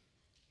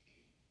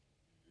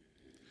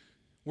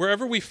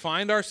 Wherever we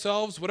find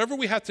ourselves, whatever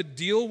we have to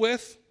deal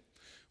with,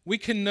 we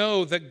can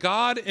know that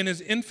God in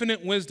his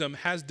infinite wisdom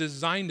has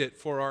designed it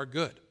for our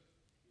good.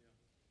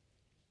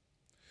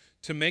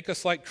 To make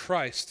us like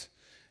Christ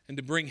and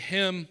to bring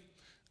him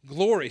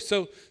glory.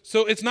 So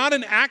it's not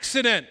an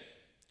accident,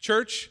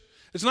 church.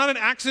 It's not an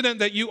accident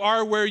that you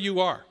are where you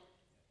are.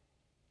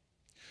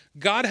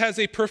 God has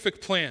a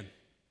perfect plan.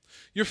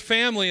 Your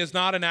family is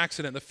not an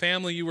accident, the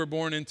family you were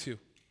born into.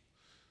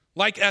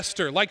 Like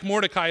Esther, like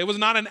Mordecai, it was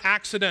not an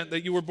accident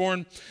that you were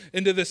born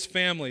into this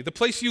family. The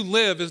place you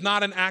live is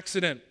not an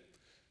accident.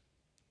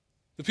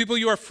 The people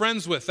you are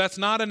friends with, that's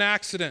not an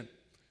accident.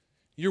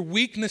 Your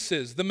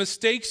weaknesses, the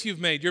mistakes you've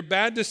made, your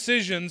bad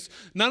decisions,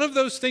 none of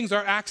those things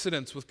are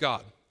accidents with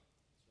God.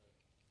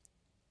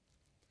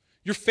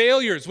 Your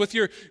failures with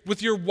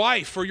your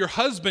wife or your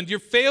husband, your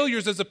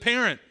failures as a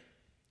parent.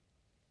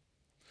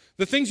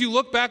 The things you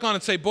look back on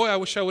and say, boy, I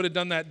wish I would have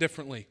done that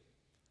differently.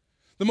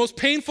 The most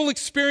painful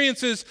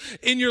experiences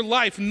in your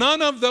life,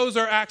 none of those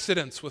are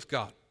accidents with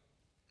God.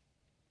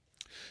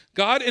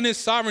 God in his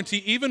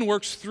sovereignty even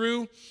works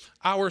through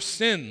our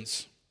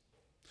sins.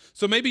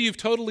 So maybe you've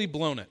totally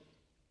blown it.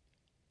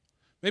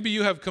 Maybe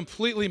you have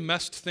completely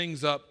messed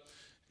things up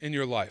in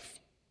your life.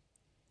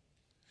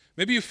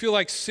 Maybe you feel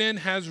like sin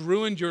has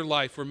ruined your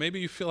life, or maybe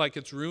you feel like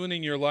it's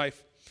ruining your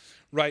life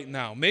right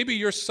now. Maybe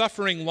you're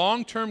suffering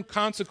long-term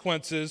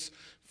consequences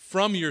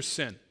from your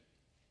sin.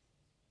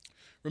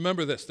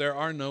 Remember this, there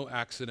are no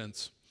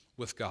accidents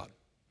with God.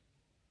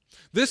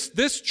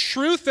 This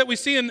truth that we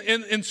see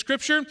in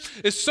Scripture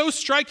is so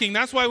striking.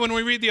 That's why when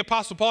we read the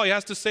Apostle Paul, he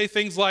has to say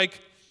things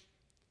like,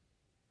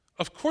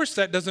 of course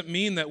that doesn't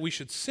mean that we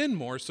should sin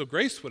more so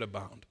grace would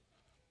abound.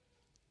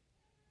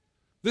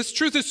 This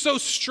truth is so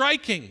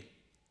striking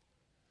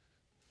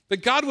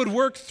that God would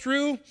work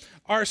through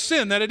our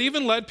sin, that it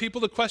even led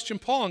people to question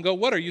Paul and go,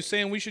 what, are you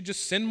saying we should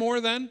just sin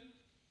more then?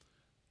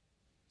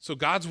 So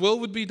God's will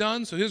would be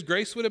done, so his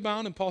grace would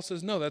abound? And Paul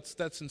says, no,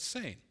 that's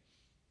insane.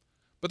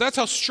 But that's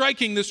how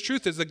striking this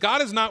truth is, that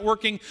God is not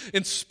working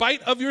in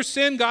spite of your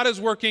sin, God is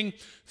working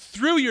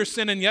through your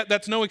sin, and yet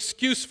that's no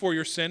excuse for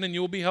your sin, and you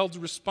will be held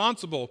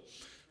responsible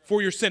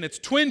for your sin. It's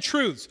twin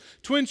truths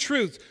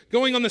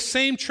going on the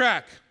same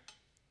track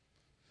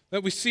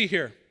that we see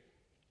here.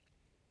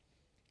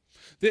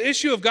 The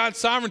issue of God's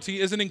sovereignty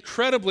is an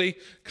incredibly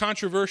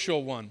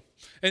controversial one.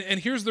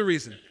 And here's the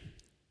reason.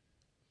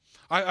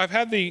 I've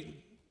had the,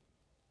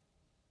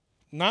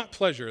 not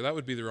pleasure, that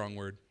would be the wrong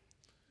word.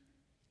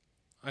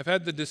 I've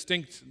had the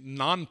distinct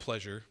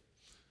non-pleasure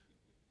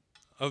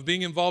of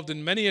being involved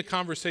in many a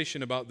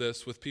conversation about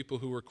this with people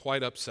who were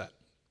quite upset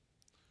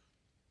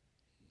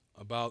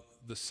about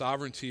the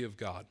sovereignty of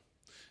God.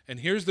 And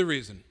here's the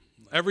reason,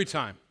 every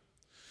time.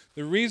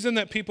 The reason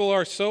that people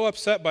are so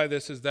upset by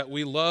this is that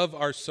we love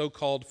our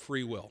so-called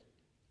free will.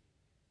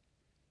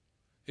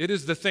 It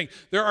is the thing.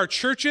 There are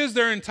churches,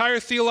 there are entire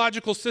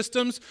theological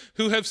systems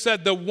who have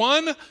said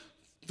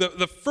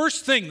the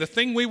first thing, the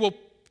thing we will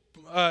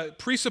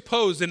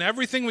presuppose in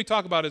everything we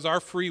talk about is our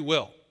free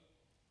will.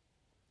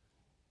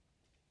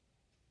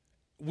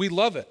 We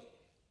love it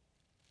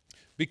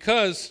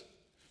because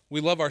we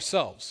love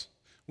ourselves.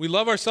 We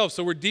love ourselves,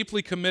 so we're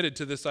deeply committed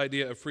to this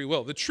idea of free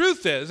will. The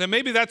truth is, and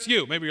maybe that's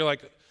you, maybe you're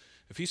like,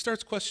 if he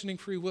starts questioning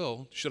free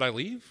will, should I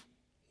leave?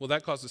 Will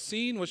that cause a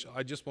scene? Which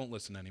I just won't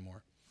listen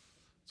anymore.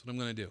 That's what I'm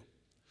going to do.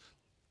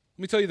 Let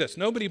me tell you this.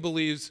 Nobody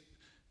believes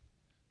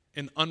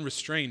in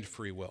unrestrained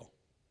free will.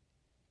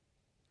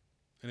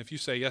 And if you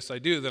say, yes, I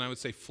do, then I would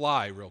say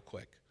fly real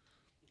quick.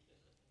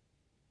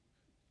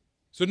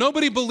 So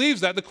nobody believes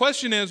that. The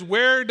question is,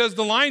 where does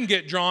the line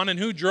get drawn and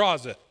who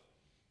draws it?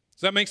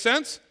 Does that make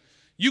sense?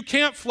 You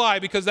can't fly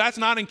because that's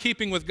not in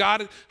keeping with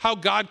God, how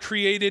God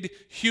created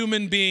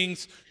human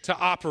beings to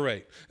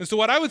operate. And so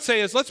what I would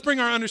say is, let's bring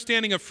our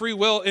understanding of free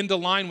will into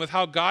line with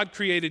how God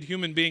created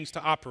human beings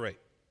to operate.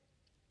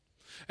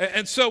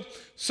 And so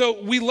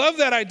we love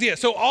that idea.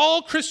 So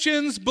all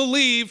Christians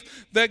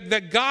believe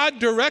that God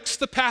directs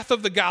the path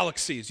of the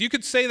galaxies. You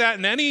could say that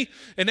in any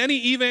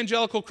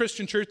evangelical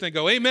Christian church, and they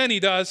go, amen, he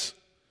does.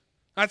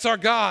 That's our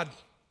God.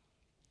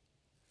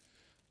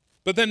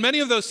 But then many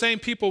of those same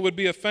people would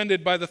be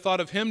offended by the thought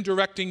of him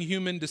directing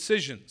human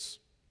decisions.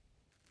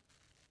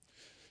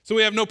 So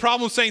we have no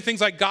problem saying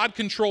things like God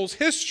controls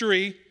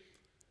history,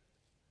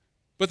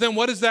 but then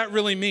what does that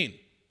really mean?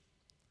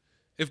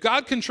 If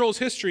God controls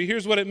history,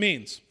 here's what it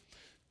means.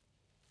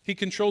 He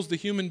controls the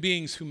human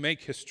beings who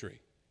make history.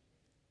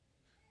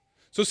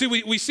 So see,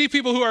 we see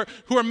people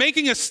who are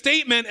making a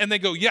statement and they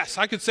go, yes,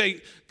 I could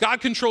say God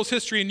controls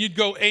history, and you'd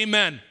go,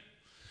 amen.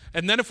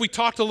 And then if we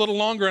talked a little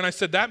longer and I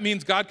said, that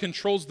means God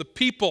controls the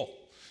people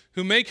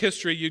who make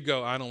history, you'd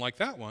go, I don't like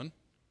that one.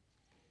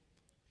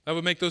 That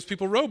would make those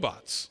people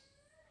robots.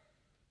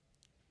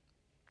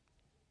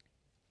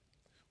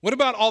 What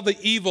about all the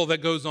evil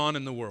that goes on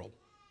in the world?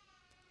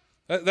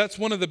 That's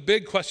one of the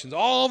big questions.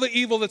 All the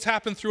evil that's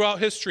happened throughout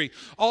history,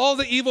 all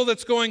the evil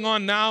that's going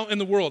on now in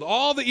the world,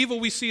 all the evil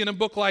we see in a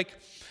book like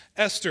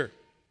Esther.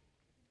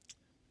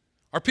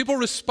 Are people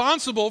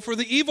responsible for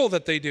the evil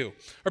that they do?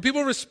 Are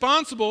people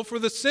responsible for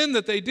the sin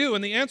that they do?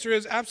 And the answer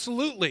is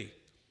absolutely.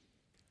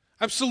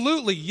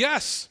 Absolutely,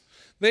 yes.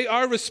 They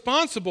are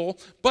responsible,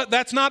 but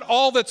that's not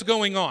all that's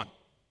going on.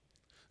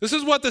 This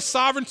is what the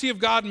sovereignty of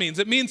God means.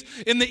 It means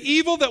in the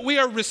evil that we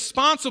are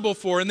responsible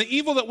for, and the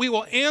evil that we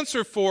will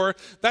answer for,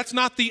 that's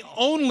not the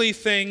only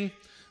thing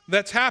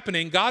that's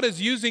happening. God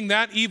is using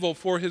that evil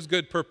for his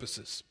good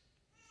purposes.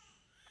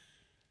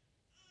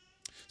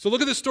 So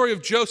look at the story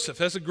of Joseph.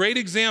 That's a great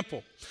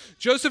example.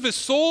 Joseph is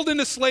sold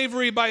into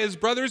slavery by his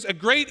brothers, a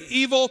great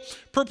evil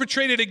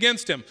perpetrated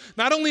against him.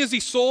 Not only is he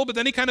sold, but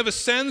then he kind of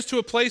ascends to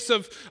a place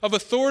of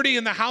authority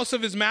in the house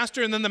of his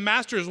master, and then the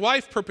master's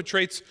wife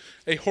perpetrates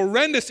a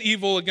horrendous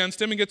evil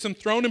against him and gets him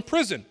thrown in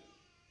prison.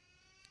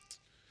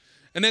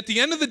 And at the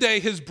end of the day,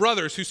 his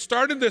brothers, who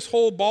started this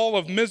whole ball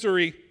of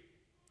misery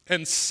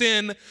and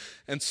sin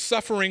and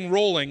suffering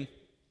rolling,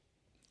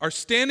 are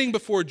standing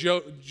before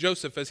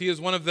Joseph as he is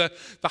one of the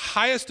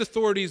highest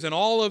authorities in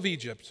all of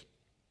Egypt.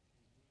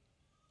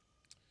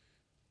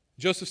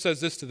 Joseph says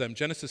this to them,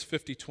 Genesis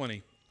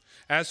 50:20.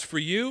 As for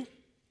you,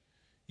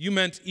 you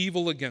meant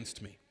evil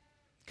against me.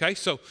 Okay,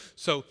 so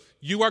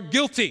you are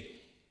guilty.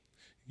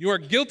 You are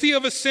guilty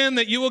of a sin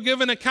that you will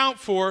give an account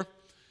for.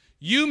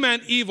 You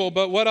meant evil,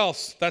 but what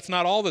else? That's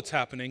not all that's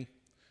happening.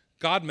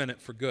 God meant it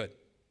for good,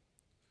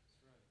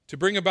 to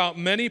bring about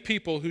many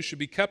people who should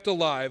be kept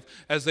alive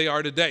as they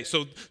are today.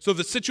 So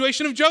the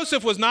situation of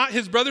Joseph was not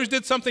his brothers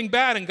did something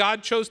bad and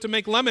God chose to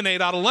make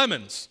lemonade out of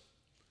lemons.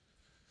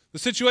 The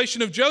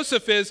situation of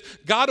Joseph is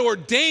God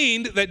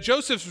ordained that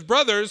Joseph's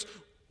brothers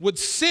would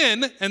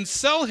sin and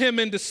sell him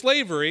into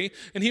slavery,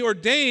 and he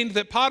ordained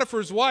that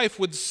Potiphar's wife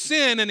would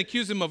sin and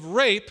accuse him of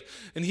rape,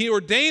 and he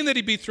ordained that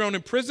he be thrown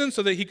in prison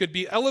so that he could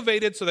be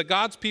elevated, so that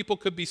God's people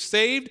could be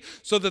saved,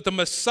 so that the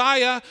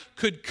Messiah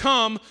could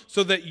come,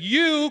 so that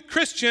you,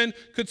 Christian,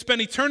 could spend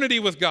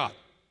eternity with God.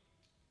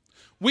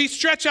 We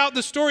stretch out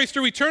the story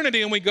through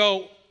eternity and we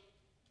go,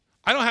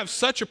 I don't have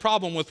such a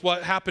problem with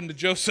what happened to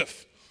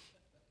Joseph.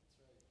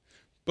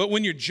 But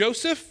when you're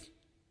Joseph,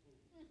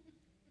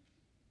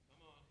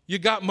 you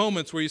got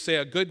moments where you say,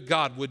 a good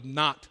God would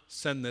not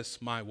send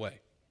this my way.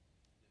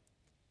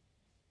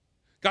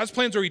 God's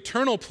plans are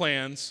eternal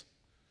plans.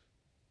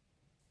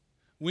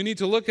 We need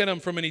to look at them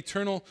from an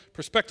eternal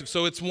perspective.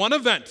 So it's one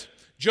event.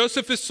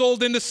 Joseph is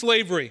sold into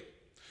slavery.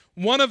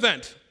 One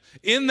event.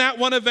 In that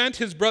one event,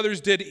 his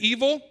brothers did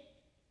evil,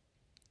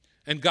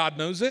 and God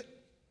knows it.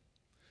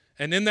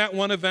 And in that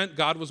one event,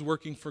 God was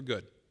working for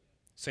good.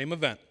 Same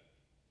event.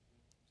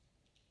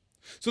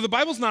 So the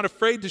Bible's not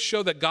afraid to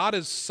show that God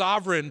is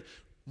sovereign,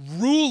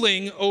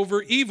 ruling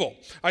over evil.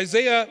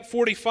 Isaiah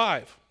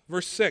 45,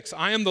 verse 6,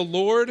 I am the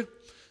Lord,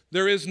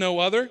 there is no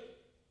other.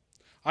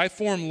 I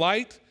form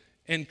light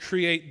and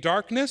create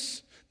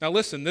darkness. Now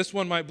listen, this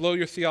one might blow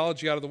your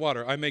theology out of the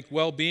water. I make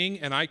well-being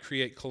and I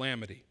create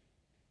calamity.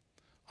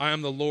 I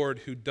am the Lord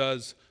who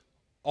does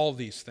all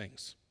these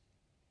things.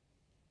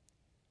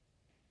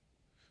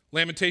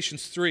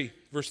 Lamentations 3,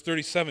 verse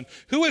 37.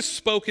 Who has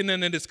spoken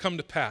and it has come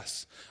to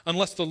pass,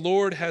 unless the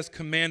Lord has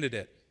commanded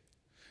it?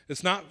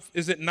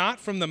 Is it not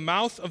from the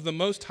mouth of the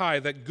Most High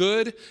that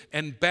good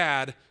and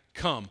bad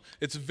come?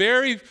 It's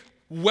very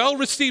well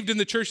received in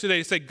the church today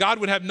to say God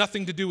would have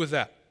nothing to do with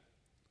that.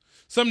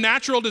 Some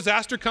natural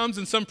disaster comes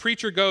and some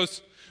preacher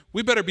goes,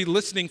 we better be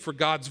listening for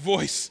God's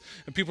voice.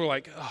 And people are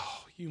like,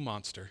 oh, you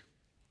monster.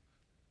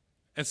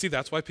 And see,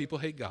 that's why people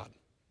hate God,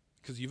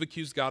 because you've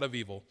accused God of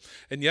evil.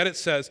 And yet it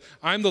says,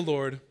 I'm the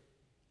Lord.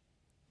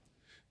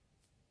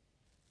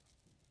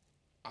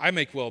 I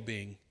make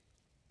well-being.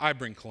 I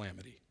bring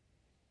calamity.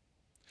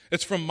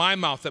 It's from my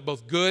mouth that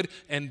both good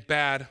and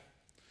bad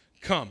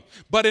come.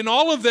 But in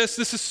all of this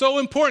is so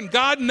important.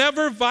 God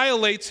never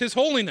violates his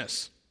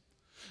holiness.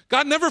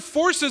 God never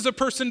forces a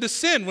person to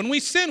sin. When we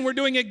sin, we're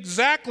doing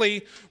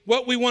exactly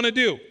what we want to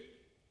do.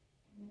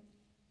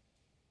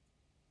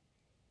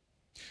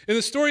 In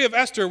the story of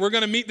Esther, we're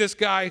going to meet this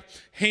guy,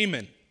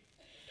 Haman.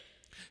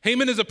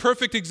 Haman is a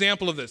perfect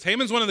example of this.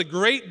 Haman's one of the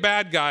great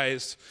bad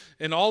guys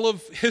in all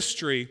of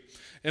history,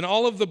 in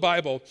all of the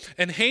Bible.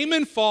 And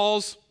Haman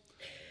falls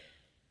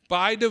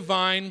by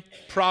divine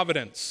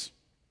providence.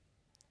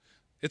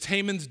 It's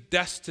Haman's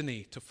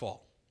destiny to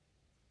fall.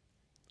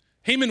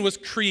 Haman was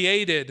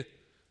created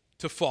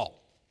to fall.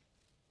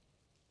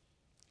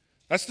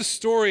 That's the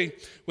story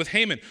with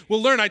Haman.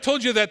 We'll learn, I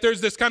told you that there's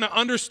this kind of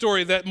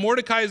understory that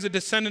Mordecai is a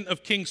descendant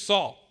of King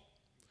Saul.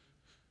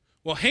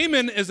 Well,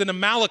 Haman is an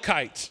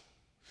Amalekite.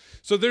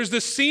 So there's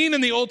this scene in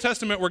the Old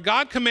Testament where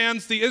God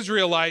commands the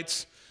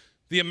Israelites,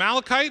 the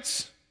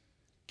Amalekites,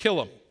 kill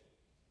them.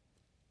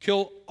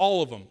 Kill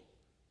all of them.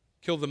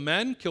 Kill the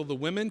men, kill the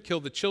women, kill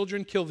the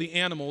children, kill the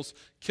animals,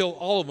 kill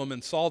all of them,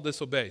 and Saul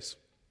disobeys.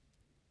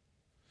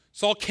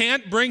 Saul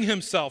can't bring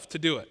himself to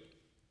do it.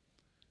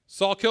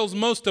 Saul kills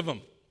most of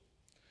them.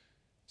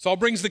 Saul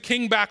brings the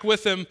king back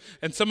with him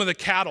and some of the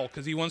cattle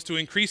because he wants to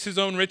increase his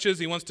own riches.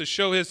 He wants to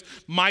show his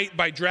might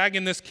by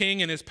dragging this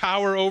king and his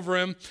power over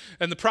him.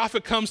 And the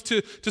prophet comes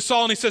to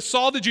Saul and he says,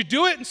 Saul, did you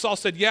do it? And Saul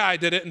said, yeah, I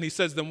did it. And he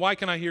says, then why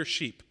can I hear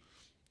sheep?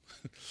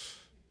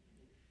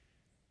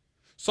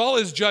 Saul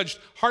is judged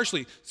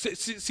harshly.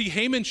 See,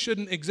 Haman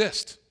shouldn't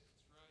exist.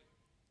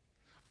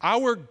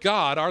 Our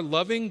God, our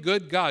loving,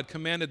 good God,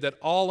 commanded that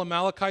all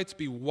Amalekites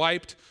be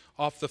wiped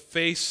off the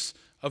face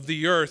of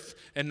the earth.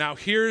 And now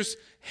here's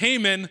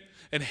Haman,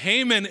 and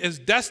Haman is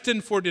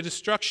destined for the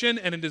destruction,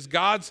 and it is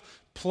God's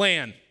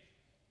plan.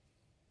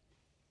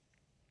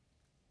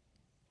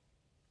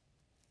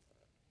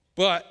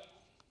 But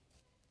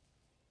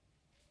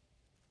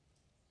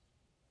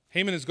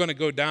Haman is going to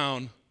go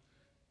down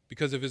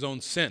because of his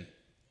own sin,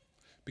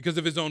 because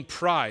of his own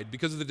pride,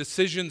 because of the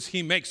decisions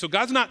he makes. So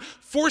God's not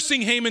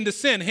forcing Haman to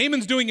sin.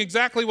 Haman's doing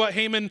exactly what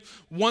Haman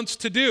wants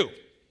to do.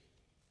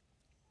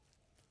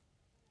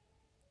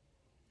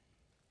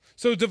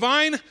 So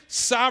divine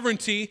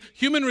sovereignty,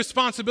 human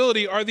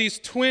responsibility are these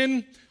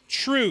twin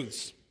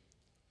truths.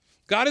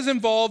 God is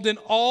involved in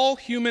all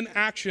human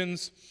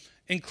actions,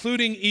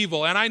 including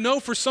evil. And I know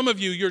for some of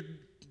you, you're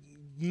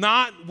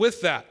not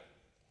with that.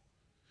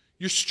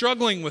 You're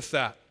struggling with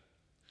that.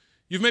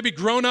 You've maybe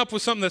grown up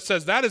with something that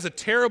says that is a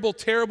terrible,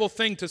 terrible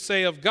thing to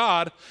say of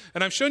God.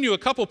 And I've shown you a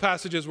couple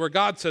passages where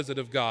God says it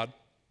of God.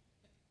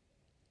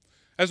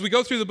 As we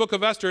go through the book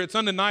of Esther, it's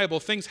undeniable.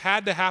 Things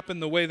had to happen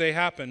the way they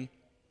happened.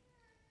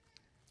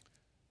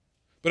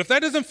 But if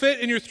that doesn't fit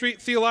in your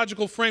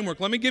theological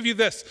framework, let me give you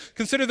this.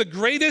 Consider the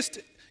greatest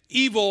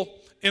evil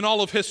in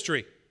all of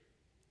history.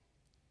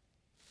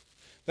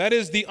 That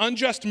is the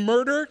unjust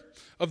murder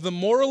of the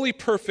morally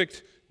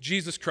perfect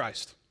Jesus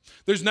Christ.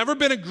 There's never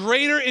been a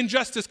greater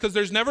injustice because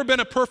there's never been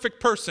a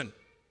perfect person.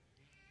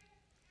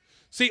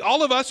 See,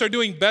 all of us are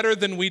doing better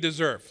than we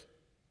deserve.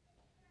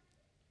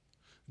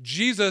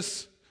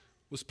 Jesus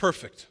was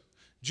perfect.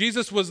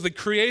 Jesus was the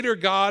Creator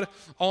God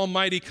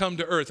Almighty come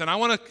to earth. And I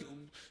want to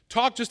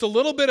talk just a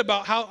little bit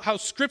about how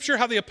Scripture,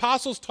 how the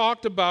apostles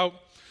talked about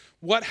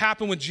what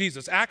happened with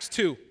Jesus. Acts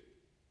 2.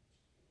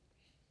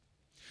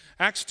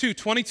 Acts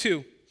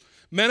 2:22.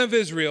 Men of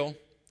Israel,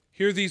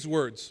 hear these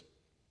words.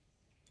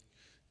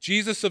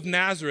 Jesus of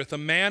Nazareth, a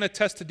man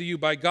attested to you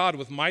by God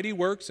with mighty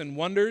works and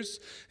wonders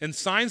and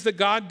signs that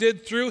God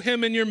did through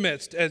him in your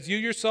midst, as you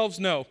yourselves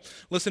know.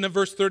 Listen to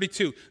verse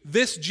 32.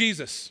 This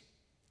Jesus,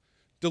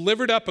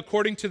 delivered up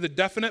according to the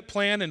definite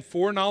plan and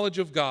foreknowledge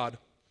of God,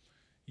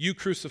 you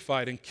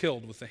crucified and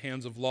killed with the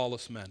hands of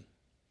lawless men.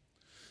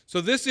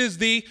 So this is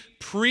the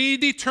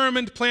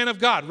predetermined plan of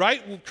God,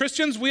 right?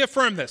 Christians, we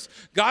affirm this.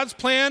 God's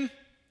plan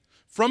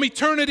from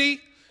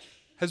eternity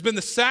has been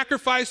the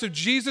sacrifice of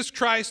Jesus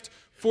Christ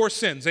for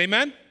sins.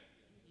 Amen?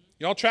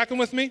 You all tracking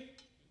with me?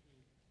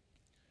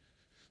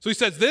 So he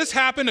says, this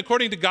happened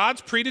according to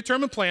God's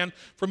predetermined plan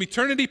from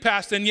eternity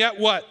past, and yet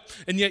what?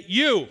 And yet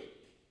you,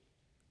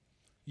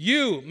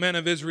 men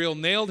of Israel,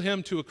 nailed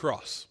him to a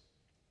cross.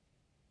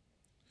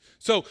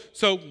 So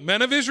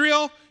men of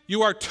Israel,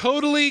 you are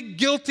totally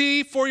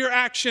guilty for your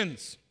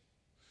actions.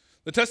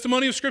 The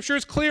testimony of Scripture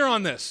is clear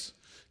on this.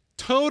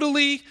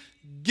 Totally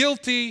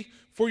guilty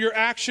for your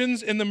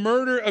actions in the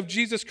murder of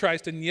Jesus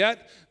Christ, and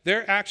yet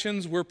their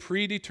actions were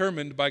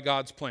predetermined by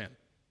God's plan.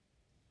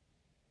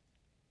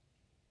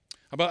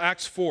 How about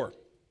Acts 4,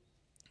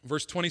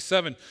 verse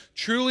 27?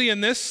 Truly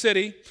in this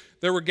city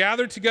there were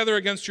gathered together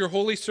against your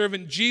holy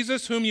servant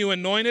Jesus, whom you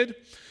anointed,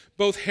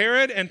 both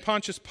Herod and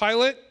Pontius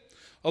Pilate,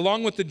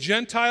 along with the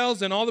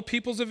Gentiles and all the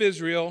peoples of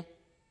Israel,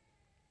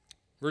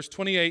 verse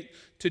 28,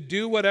 to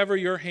do whatever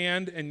your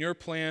hand and your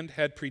plan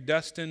had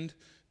predestined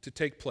to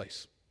take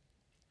place.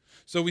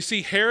 So we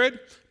see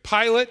Herod,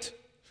 Pilate,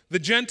 the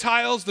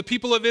Gentiles, the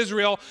people of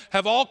Israel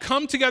have all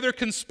come together,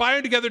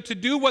 conspired together to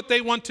do what they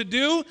want to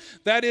do,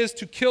 that is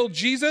to kill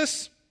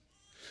Jesus.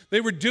 They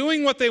were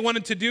doing what they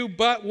wanted to do,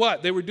 but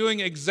what? They were doing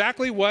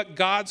exactly what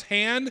God's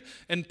hand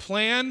and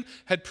plan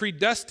had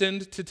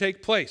predestined to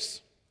take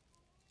place.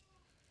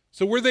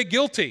 So were they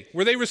guilty?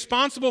 Were they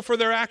responsible for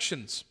their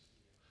actions?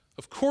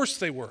 Of course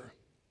they were.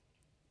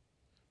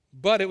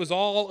 But it was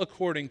all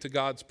according to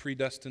God's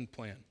predestined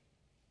plan.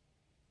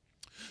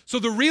 So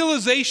the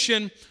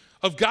realization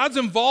of God's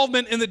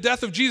involvement in the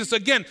death of Jesus,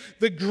 again,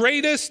 the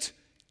greatest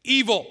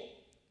evil.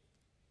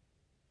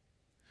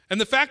 And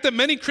the fact that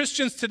many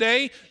Christians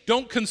today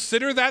don't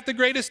consider that the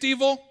greatest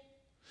evil,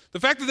 the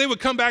fact that they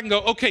would come back and go,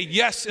 okay,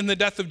 yes, in the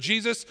death of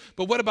Jesus,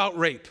 but what about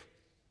rape?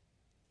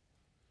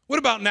 What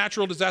about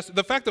natural disaster?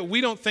 The fact that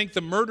we don't think the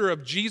murder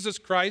of Jesus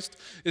Christ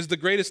is the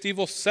greatest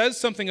evil says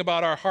something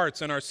about our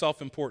hearts and our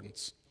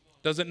self-importance.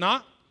 Does it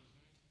not?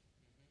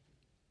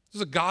 This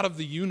is a God of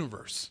the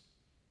universe.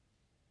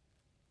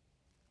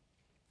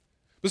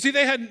 But see,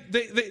 they had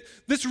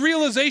this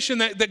realization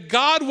that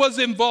God was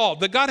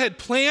involved, that God had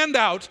planned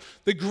out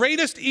the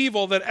greatest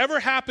evil that ever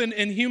happened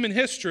in human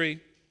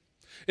history.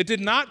 It did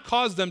not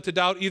cause them to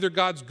doubt either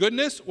God's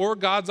goodness or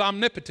God's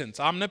omnipotence.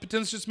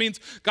 Omnipotence just means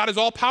God is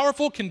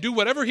all-powerful, can do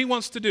whatever he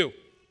wants to do.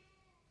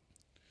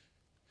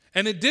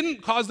 And it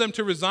didn't cause them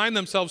to resign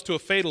themselves to a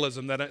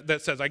fatalism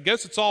that says, I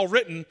guess it's all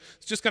written,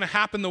 it's just going to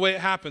happen the way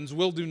it happens,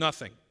 we'll do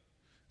nothing.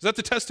 Is that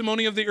the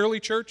testimony of the early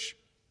church?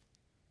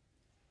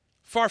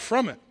 Far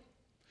from it.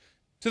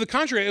 To the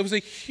contrary, it was a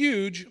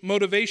huge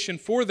motivation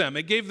for them.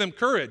 It gave them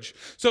courage.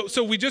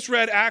 So we just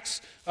read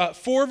Acts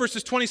 4,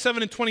 verses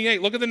 27 and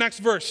 28. Look at the next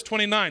verse,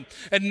 29.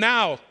 And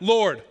now,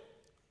 Lord.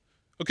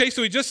 Okay,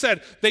 so he just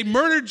said, they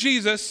murdered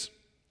Jesus,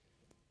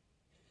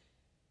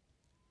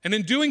 and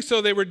in doing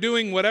so, they were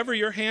doing whatever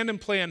your hand and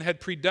plan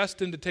had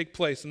predestined to take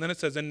place. And then it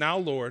says, and now,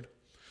 Lord,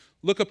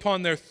 look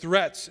upon their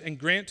threats and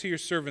grant to your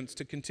servants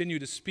to continue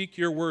to speak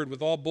your word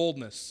with all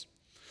boldness,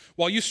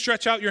 while you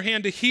stretch out your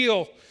hand to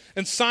heal,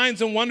 and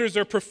signs and wonders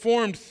are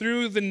performed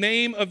through the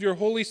name of your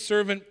holy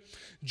servant,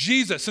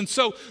 Jesus. And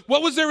so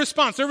what was their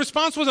response? Their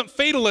response wasn't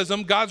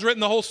fatalism. God's written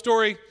the whole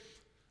story.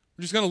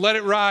 We're just going to let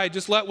it ride.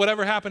 Just let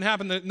whatever happen,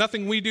 happen. That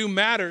nothing we do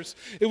matters.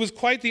 It was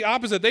quite the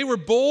opposite. They were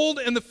bold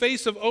in the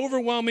face of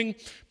overwhelming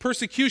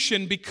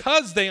persecution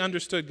because they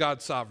understood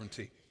God's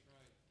sovereignty.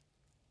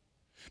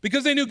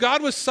 Because they knew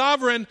God was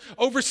sovereign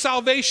over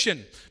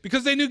salvation.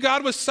 Because they knew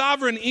God was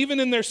sovereign even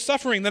in their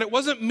suffering, that it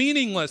wasn't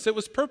meaningless, it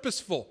was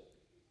purposeful.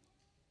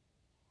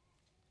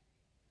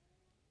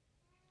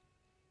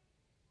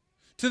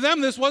 To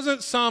them, this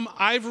wasn't some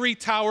ivory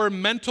tower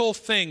mental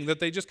thing that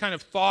they just kind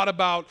of thought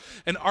about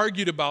and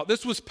argued about.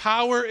 This was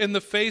power in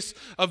the face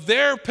of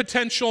their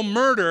potential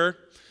murder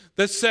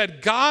that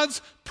said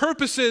God's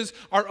purposes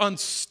are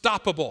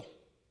unstoppable.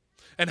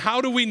 And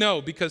how do we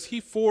know? Because he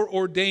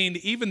foreordained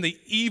even the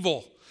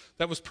evil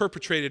that was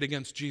perpetrated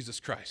against Jesus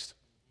Christ.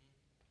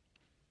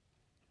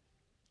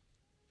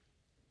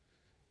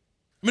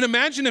 I mean,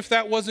 imagine if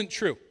that wasn't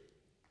true.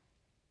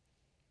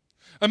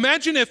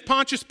 Imagine if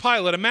Pontius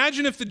Pilate,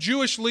 imagine if the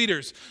Jewish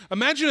leaders,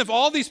 imagine if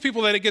all these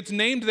people that it gets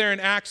named there in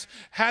Acts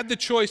had the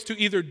choice to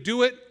either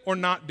do it or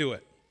not do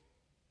it.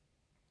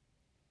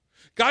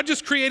 God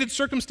just created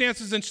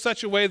circumstances in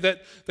such a way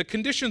that the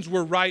conditions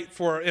were right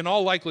for, in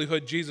all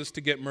likelihood, Jesus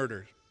to get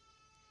murdered.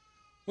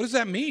 What does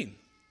that mean?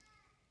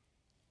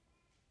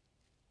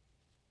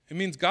 It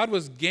means God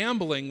was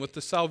gambling with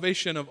the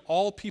salvation of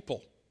all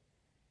people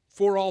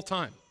for all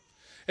time.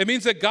 It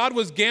means that God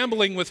was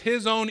gambling with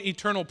his own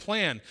eternal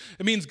plan.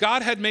 It means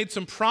God had made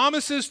some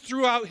promises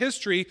throughout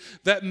history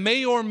that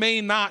may or may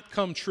not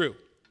come true.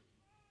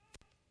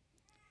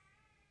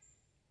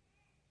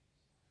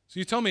 So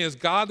you tell me, is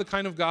God the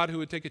kind of God who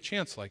would take a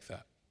chance like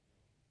that?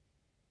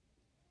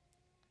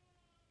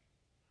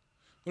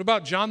 What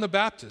about John the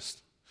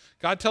Baptist?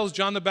 God tells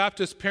John the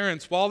Baptist's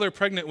parents while they're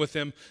pregnant with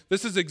him,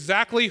 this is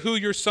exactly who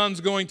your son's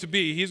going to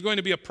be. He's going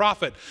to be a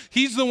prophet.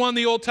 He's the one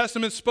the Old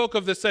Testament spoke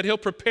of that said he'll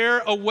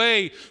prepare a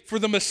way for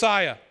the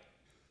Messiah.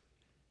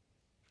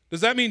 Does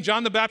that mean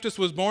John the Baptist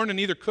was born and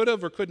either could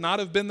have or could not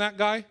have been that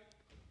guy?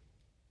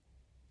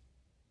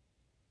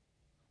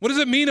 What does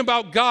it mean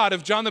about God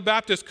if John the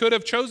Baptist could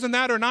have chosen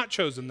that or not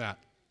chosen that?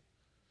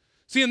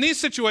 See, in these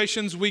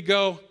situations, we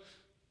go,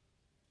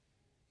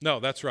 no,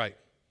 that's right.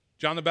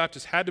 John the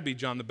Baptist had to be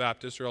John the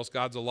Baptist or else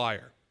God's a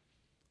liar.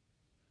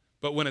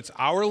 But when it's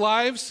our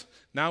lives,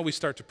 now we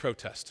start to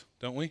protest,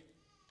 don't we?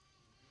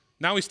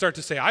 Now we start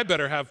to say, I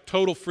better have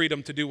total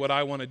freedom to do what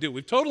I want to do.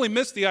 We've totally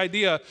missed the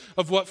idea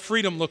of what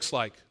freedom looks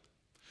like.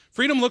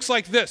 Freedom looks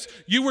like this.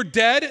 You were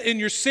dead in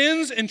your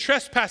sins and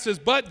trespasses,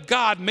 but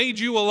God made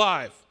you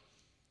alive.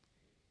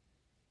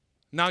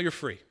 Now you're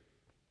free.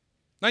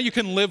 Now you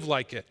can live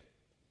like it.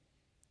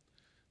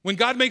 When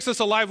God makes us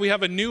alive, we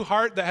have a new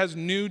heart that has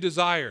new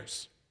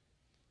desires.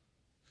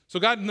 So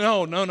God,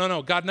 no.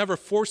 God never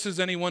forces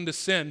anyone to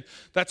sin.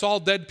 That's all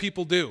dead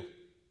people do.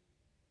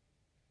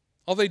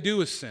 All they do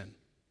is sin.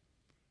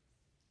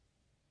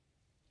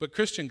 But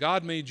Christian,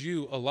 God made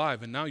you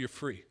alive, and now you're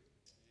free.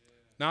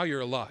 Now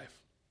you're alive.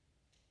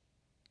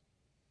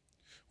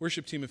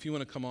 Worship team, if you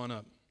want to come on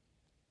up.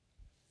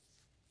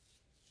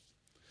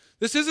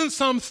 This isn't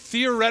some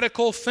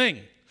theoretical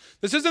thing.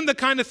 This isn't the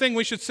kind of thing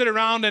we should sit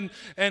around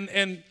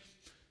and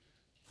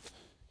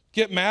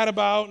get mad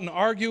about and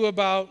argue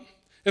about.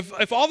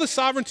 If all the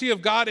sovereignty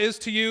of God is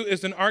to you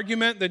is an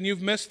argument, then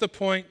you've missed the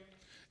point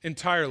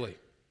entirely.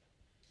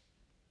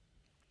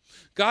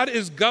 God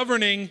is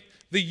governing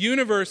the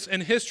universe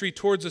and history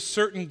towards a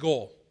certain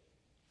goal.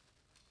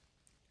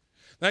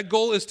 That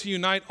goal is to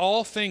unite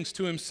all things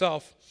to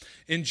himself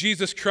in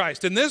Jesus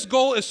Christ. And this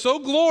goal is so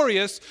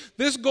glorious,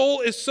 this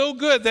goal is so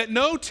good that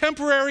no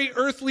temporary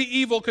earthly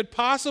evil could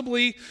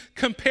possibly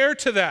compare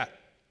to that.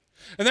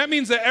 And that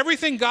means that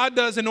everything God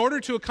does in order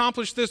to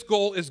accomplish this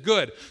goal is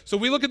good. So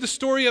we look at the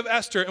story of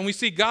Esther and we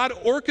see God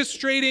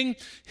orchestrating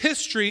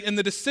history in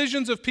the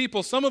decisions of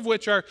people, some of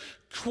which are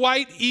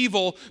quite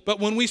evil, but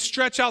when we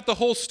stretch out the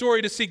whole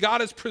story to see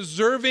God is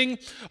preserving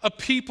a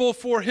people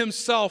for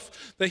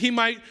himself, that he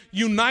might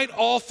unite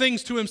all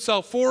things to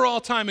himself for all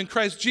time in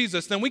Christ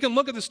Jesus, then we can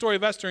look at the story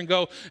of Esther and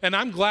go, and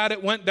I'm glad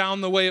it went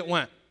down the way it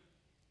went.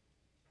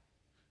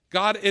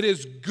 God, it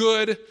is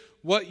good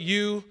what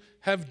you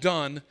have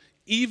done,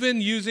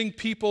 even using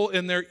people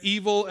in their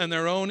evil and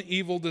their own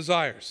evil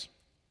desires.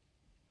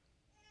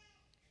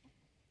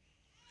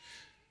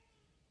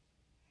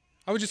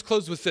 I would just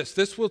close with this.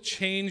 This will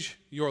change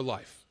your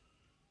life.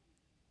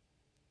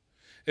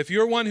 If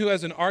you're one who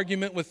has an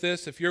argument with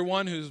this, if you're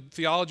one whose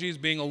theology is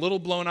being a little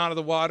blown out of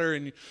the water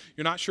and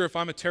you're not sure if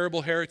I'm a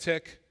terrible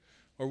heretic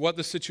or what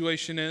the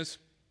situation is,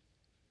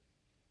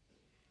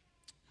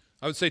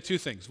 I would say two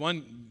things.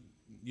 One,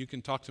 you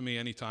can talk to me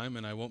anytime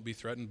and I won't be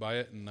threatened by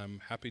it, and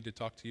I'm happy to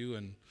talk to you,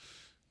 and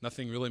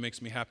nothing really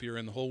makes me happier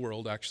in the whole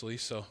world, actually,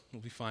 so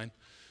it'll be fine.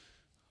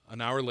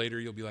 An hour later,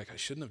 you'll be like, I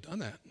shouldn't have done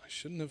that. I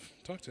shouldn't have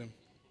talked to him.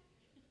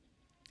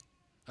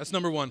 That's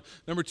number one.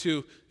 Number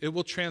two, it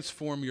will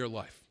transform your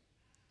life.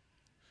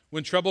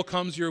 When trouble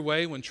comes your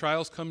way, when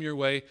trials come your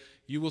way,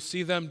 you will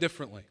see them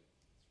differently.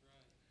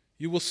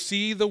 You will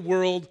see the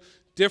world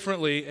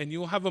differently, and you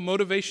will have a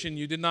motivation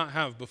you did not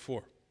have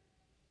before.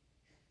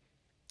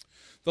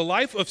 The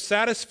life of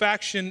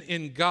satisfaction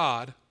in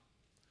God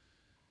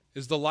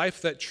is the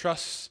life that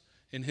trusts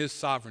in his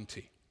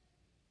sovereignty.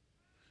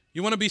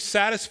 You want to be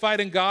satisfied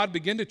in God?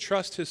 Begin to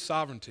trust his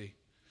sovereignty.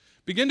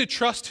 Begin to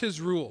trust his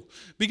rule.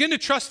 Begin to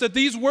trust that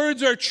these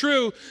words are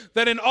true,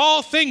 that in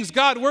all things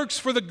God works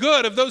for the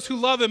good of those who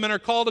love him and are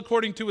called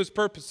according to his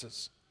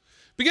purposes.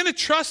 Begin to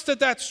trust that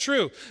that's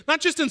true.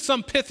 Not just in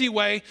some pithy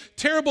way.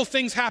 Terrible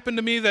things happened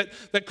to me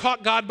that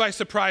caught God by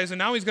surprise, and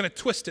now he's going to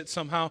twist it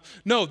somehow.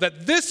 No,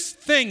 that this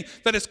thing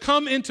that has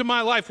come into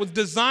my life was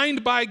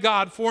designed by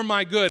God for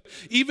my good,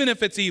 even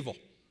if it's evil.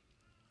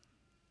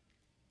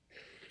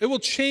 It will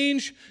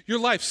change your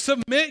life.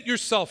 Submit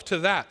yourself to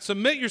that.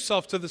 Submit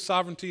yourself to the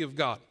sovereignty of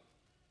God.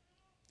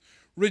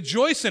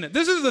 Rejoice in it.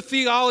 This is the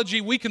theology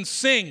we can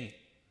sing.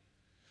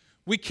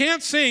 We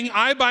can't sing,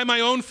 I by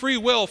my own free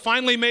will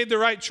finally made the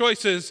right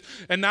choices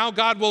and now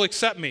God will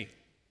accept me.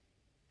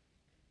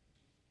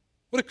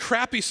 What a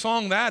crappy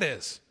song that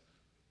is.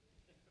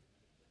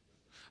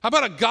 How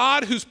about a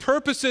God whose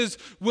purposes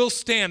will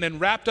stand,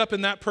 and wrapped up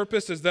in that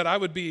purpose is that I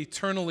would be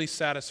eternally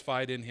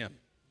satisfied in him.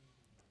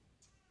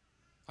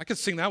 I could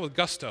sing that with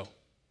gusto.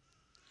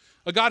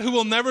 A God who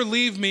will never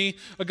leave me,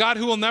 a God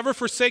who will never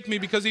forsake me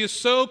because he is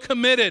so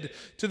committed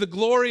to the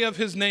glory of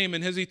his name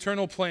and his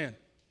eternal plan.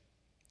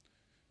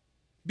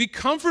 Be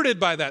comforted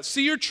by that.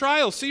 See your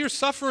trials, see your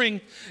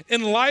suffering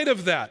in light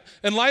of that,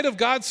 in light of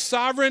God's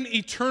sovereign,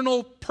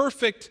 eternal,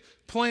 perfect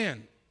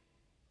plan.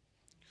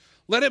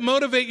 Let it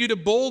motivate you to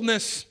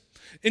boldness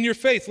in your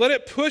faith. Let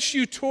it push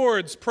you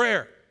towards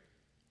prayer.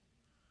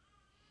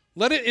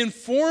 Let it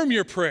inform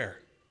your prayer.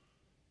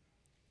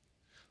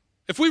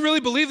 If we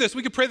really believe this,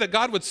 we could pray that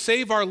God would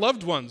save our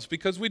loved ones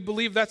because we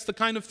believe that's the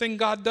kind of thing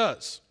God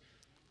does.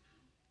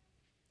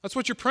 That's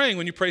what you're praying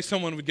when you pray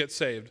someone would get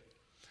saved.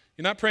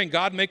 You're not praying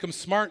God make them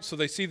smart so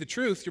they see the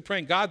truth. You're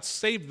praying God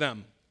save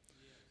them.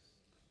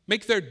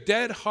 Make their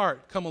dead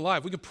heart come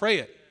alive. We can pray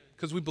it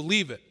because we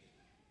believe it.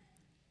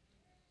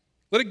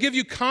 Let it give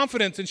you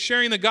confidence in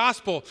sharing the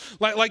gospel.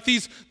 Like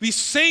these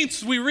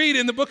saints we read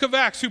in the book of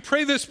Acts who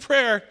pray this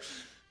prayer.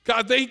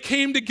 God, they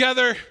came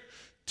together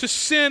to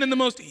sin in the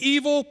most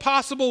evil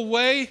possible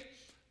way.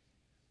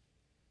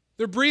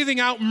 They're breathing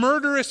out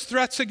murderous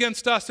threats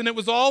against us, and it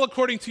was all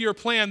according to your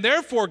plan.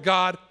 Therefore,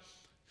 God,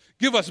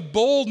 give us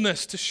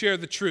boldness to share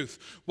the truth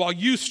while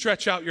you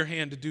stretch out your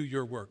hand to do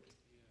your work.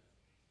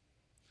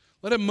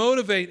 Let it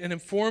motivate and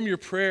inform your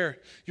prayer,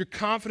 your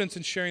confidence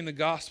in sharing the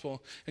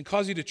gospel, and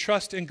cause you to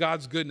trust in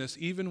God's goodness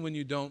even when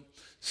you don't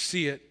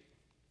see it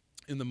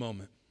in the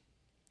moment.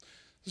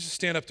 Let's just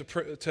stand up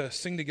to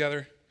sing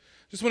together.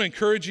 Just want to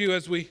encourage you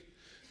as we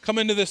come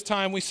into this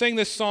time. We sang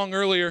this song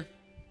earlier.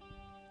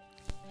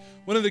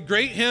 One of the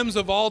great hymns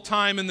of all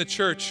time in the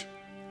church.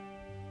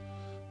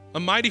 A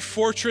Mighty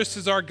Fortress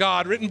is Our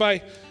God, written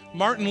by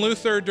Martin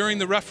Luther during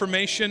the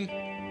Reformation.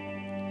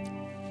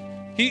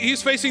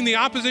 He's facing the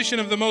opposition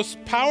of the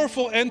most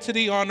powerful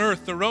entity on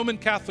earth, the Roman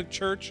Catholic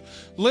Church,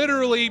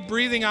 literally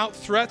breathing out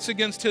threats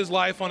against his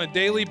life on a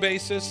daily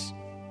basis.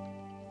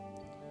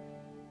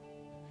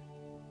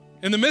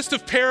 In the midst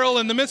of peril,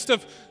 in the midst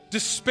of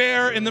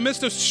despair, in the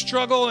midst of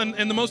struggle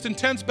and the most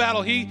intense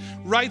battle, he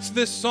writes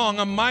this song,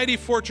 A Mighty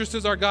Fortress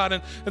is Our God.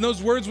 And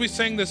those words we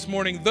sang this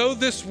morning, though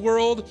this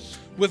world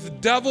with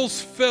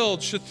devils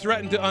filled should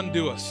threaten to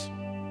undo us.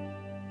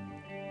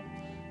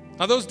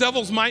 Now those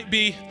devils might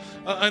be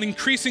an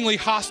increasingly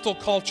hostile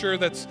culture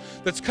that's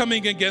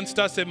coming against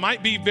us. It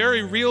might be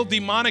very real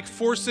demonic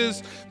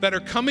forces that are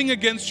coming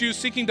against you,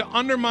 seeking to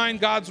undermine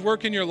God's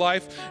work in your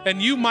life,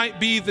 and you might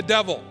be the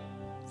devil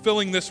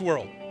filling this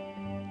world.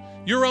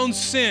 Your own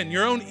sin,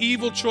 your own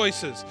evil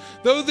choices.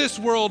 Though this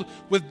world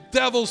with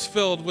devils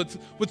filled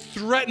would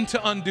threaten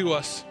to undo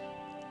us,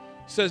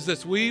 says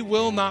this, we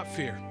will not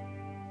fear.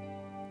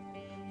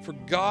 For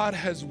God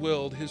has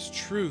willed his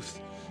truth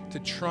to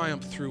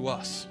triumph through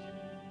us.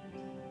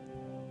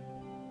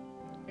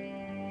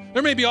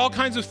 There may be all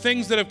kinds of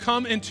things that have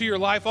come into your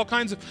life, all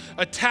kinds of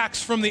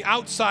attacks from the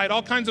outside,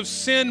 all kinds of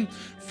sin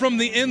from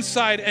the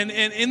inside. And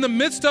in the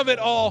midst of it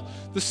all,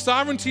 the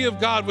sovereignty of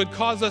God would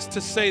cause us to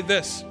say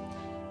this,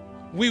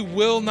 we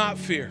will not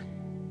fear,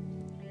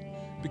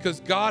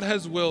 because God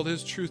has willed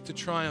his truth to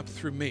triumph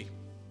through me.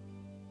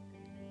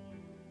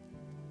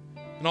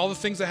 And all the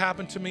things that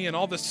happen to me and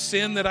all the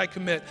sin that I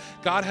commit,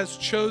 God has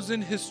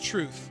chosen his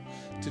truth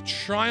to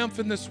triumph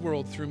in this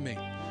world through me.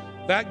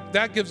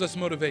 That gives us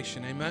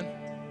motivation, amen?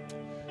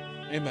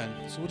 Amen.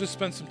 So we'll just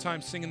spend some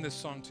time singing this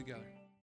song together.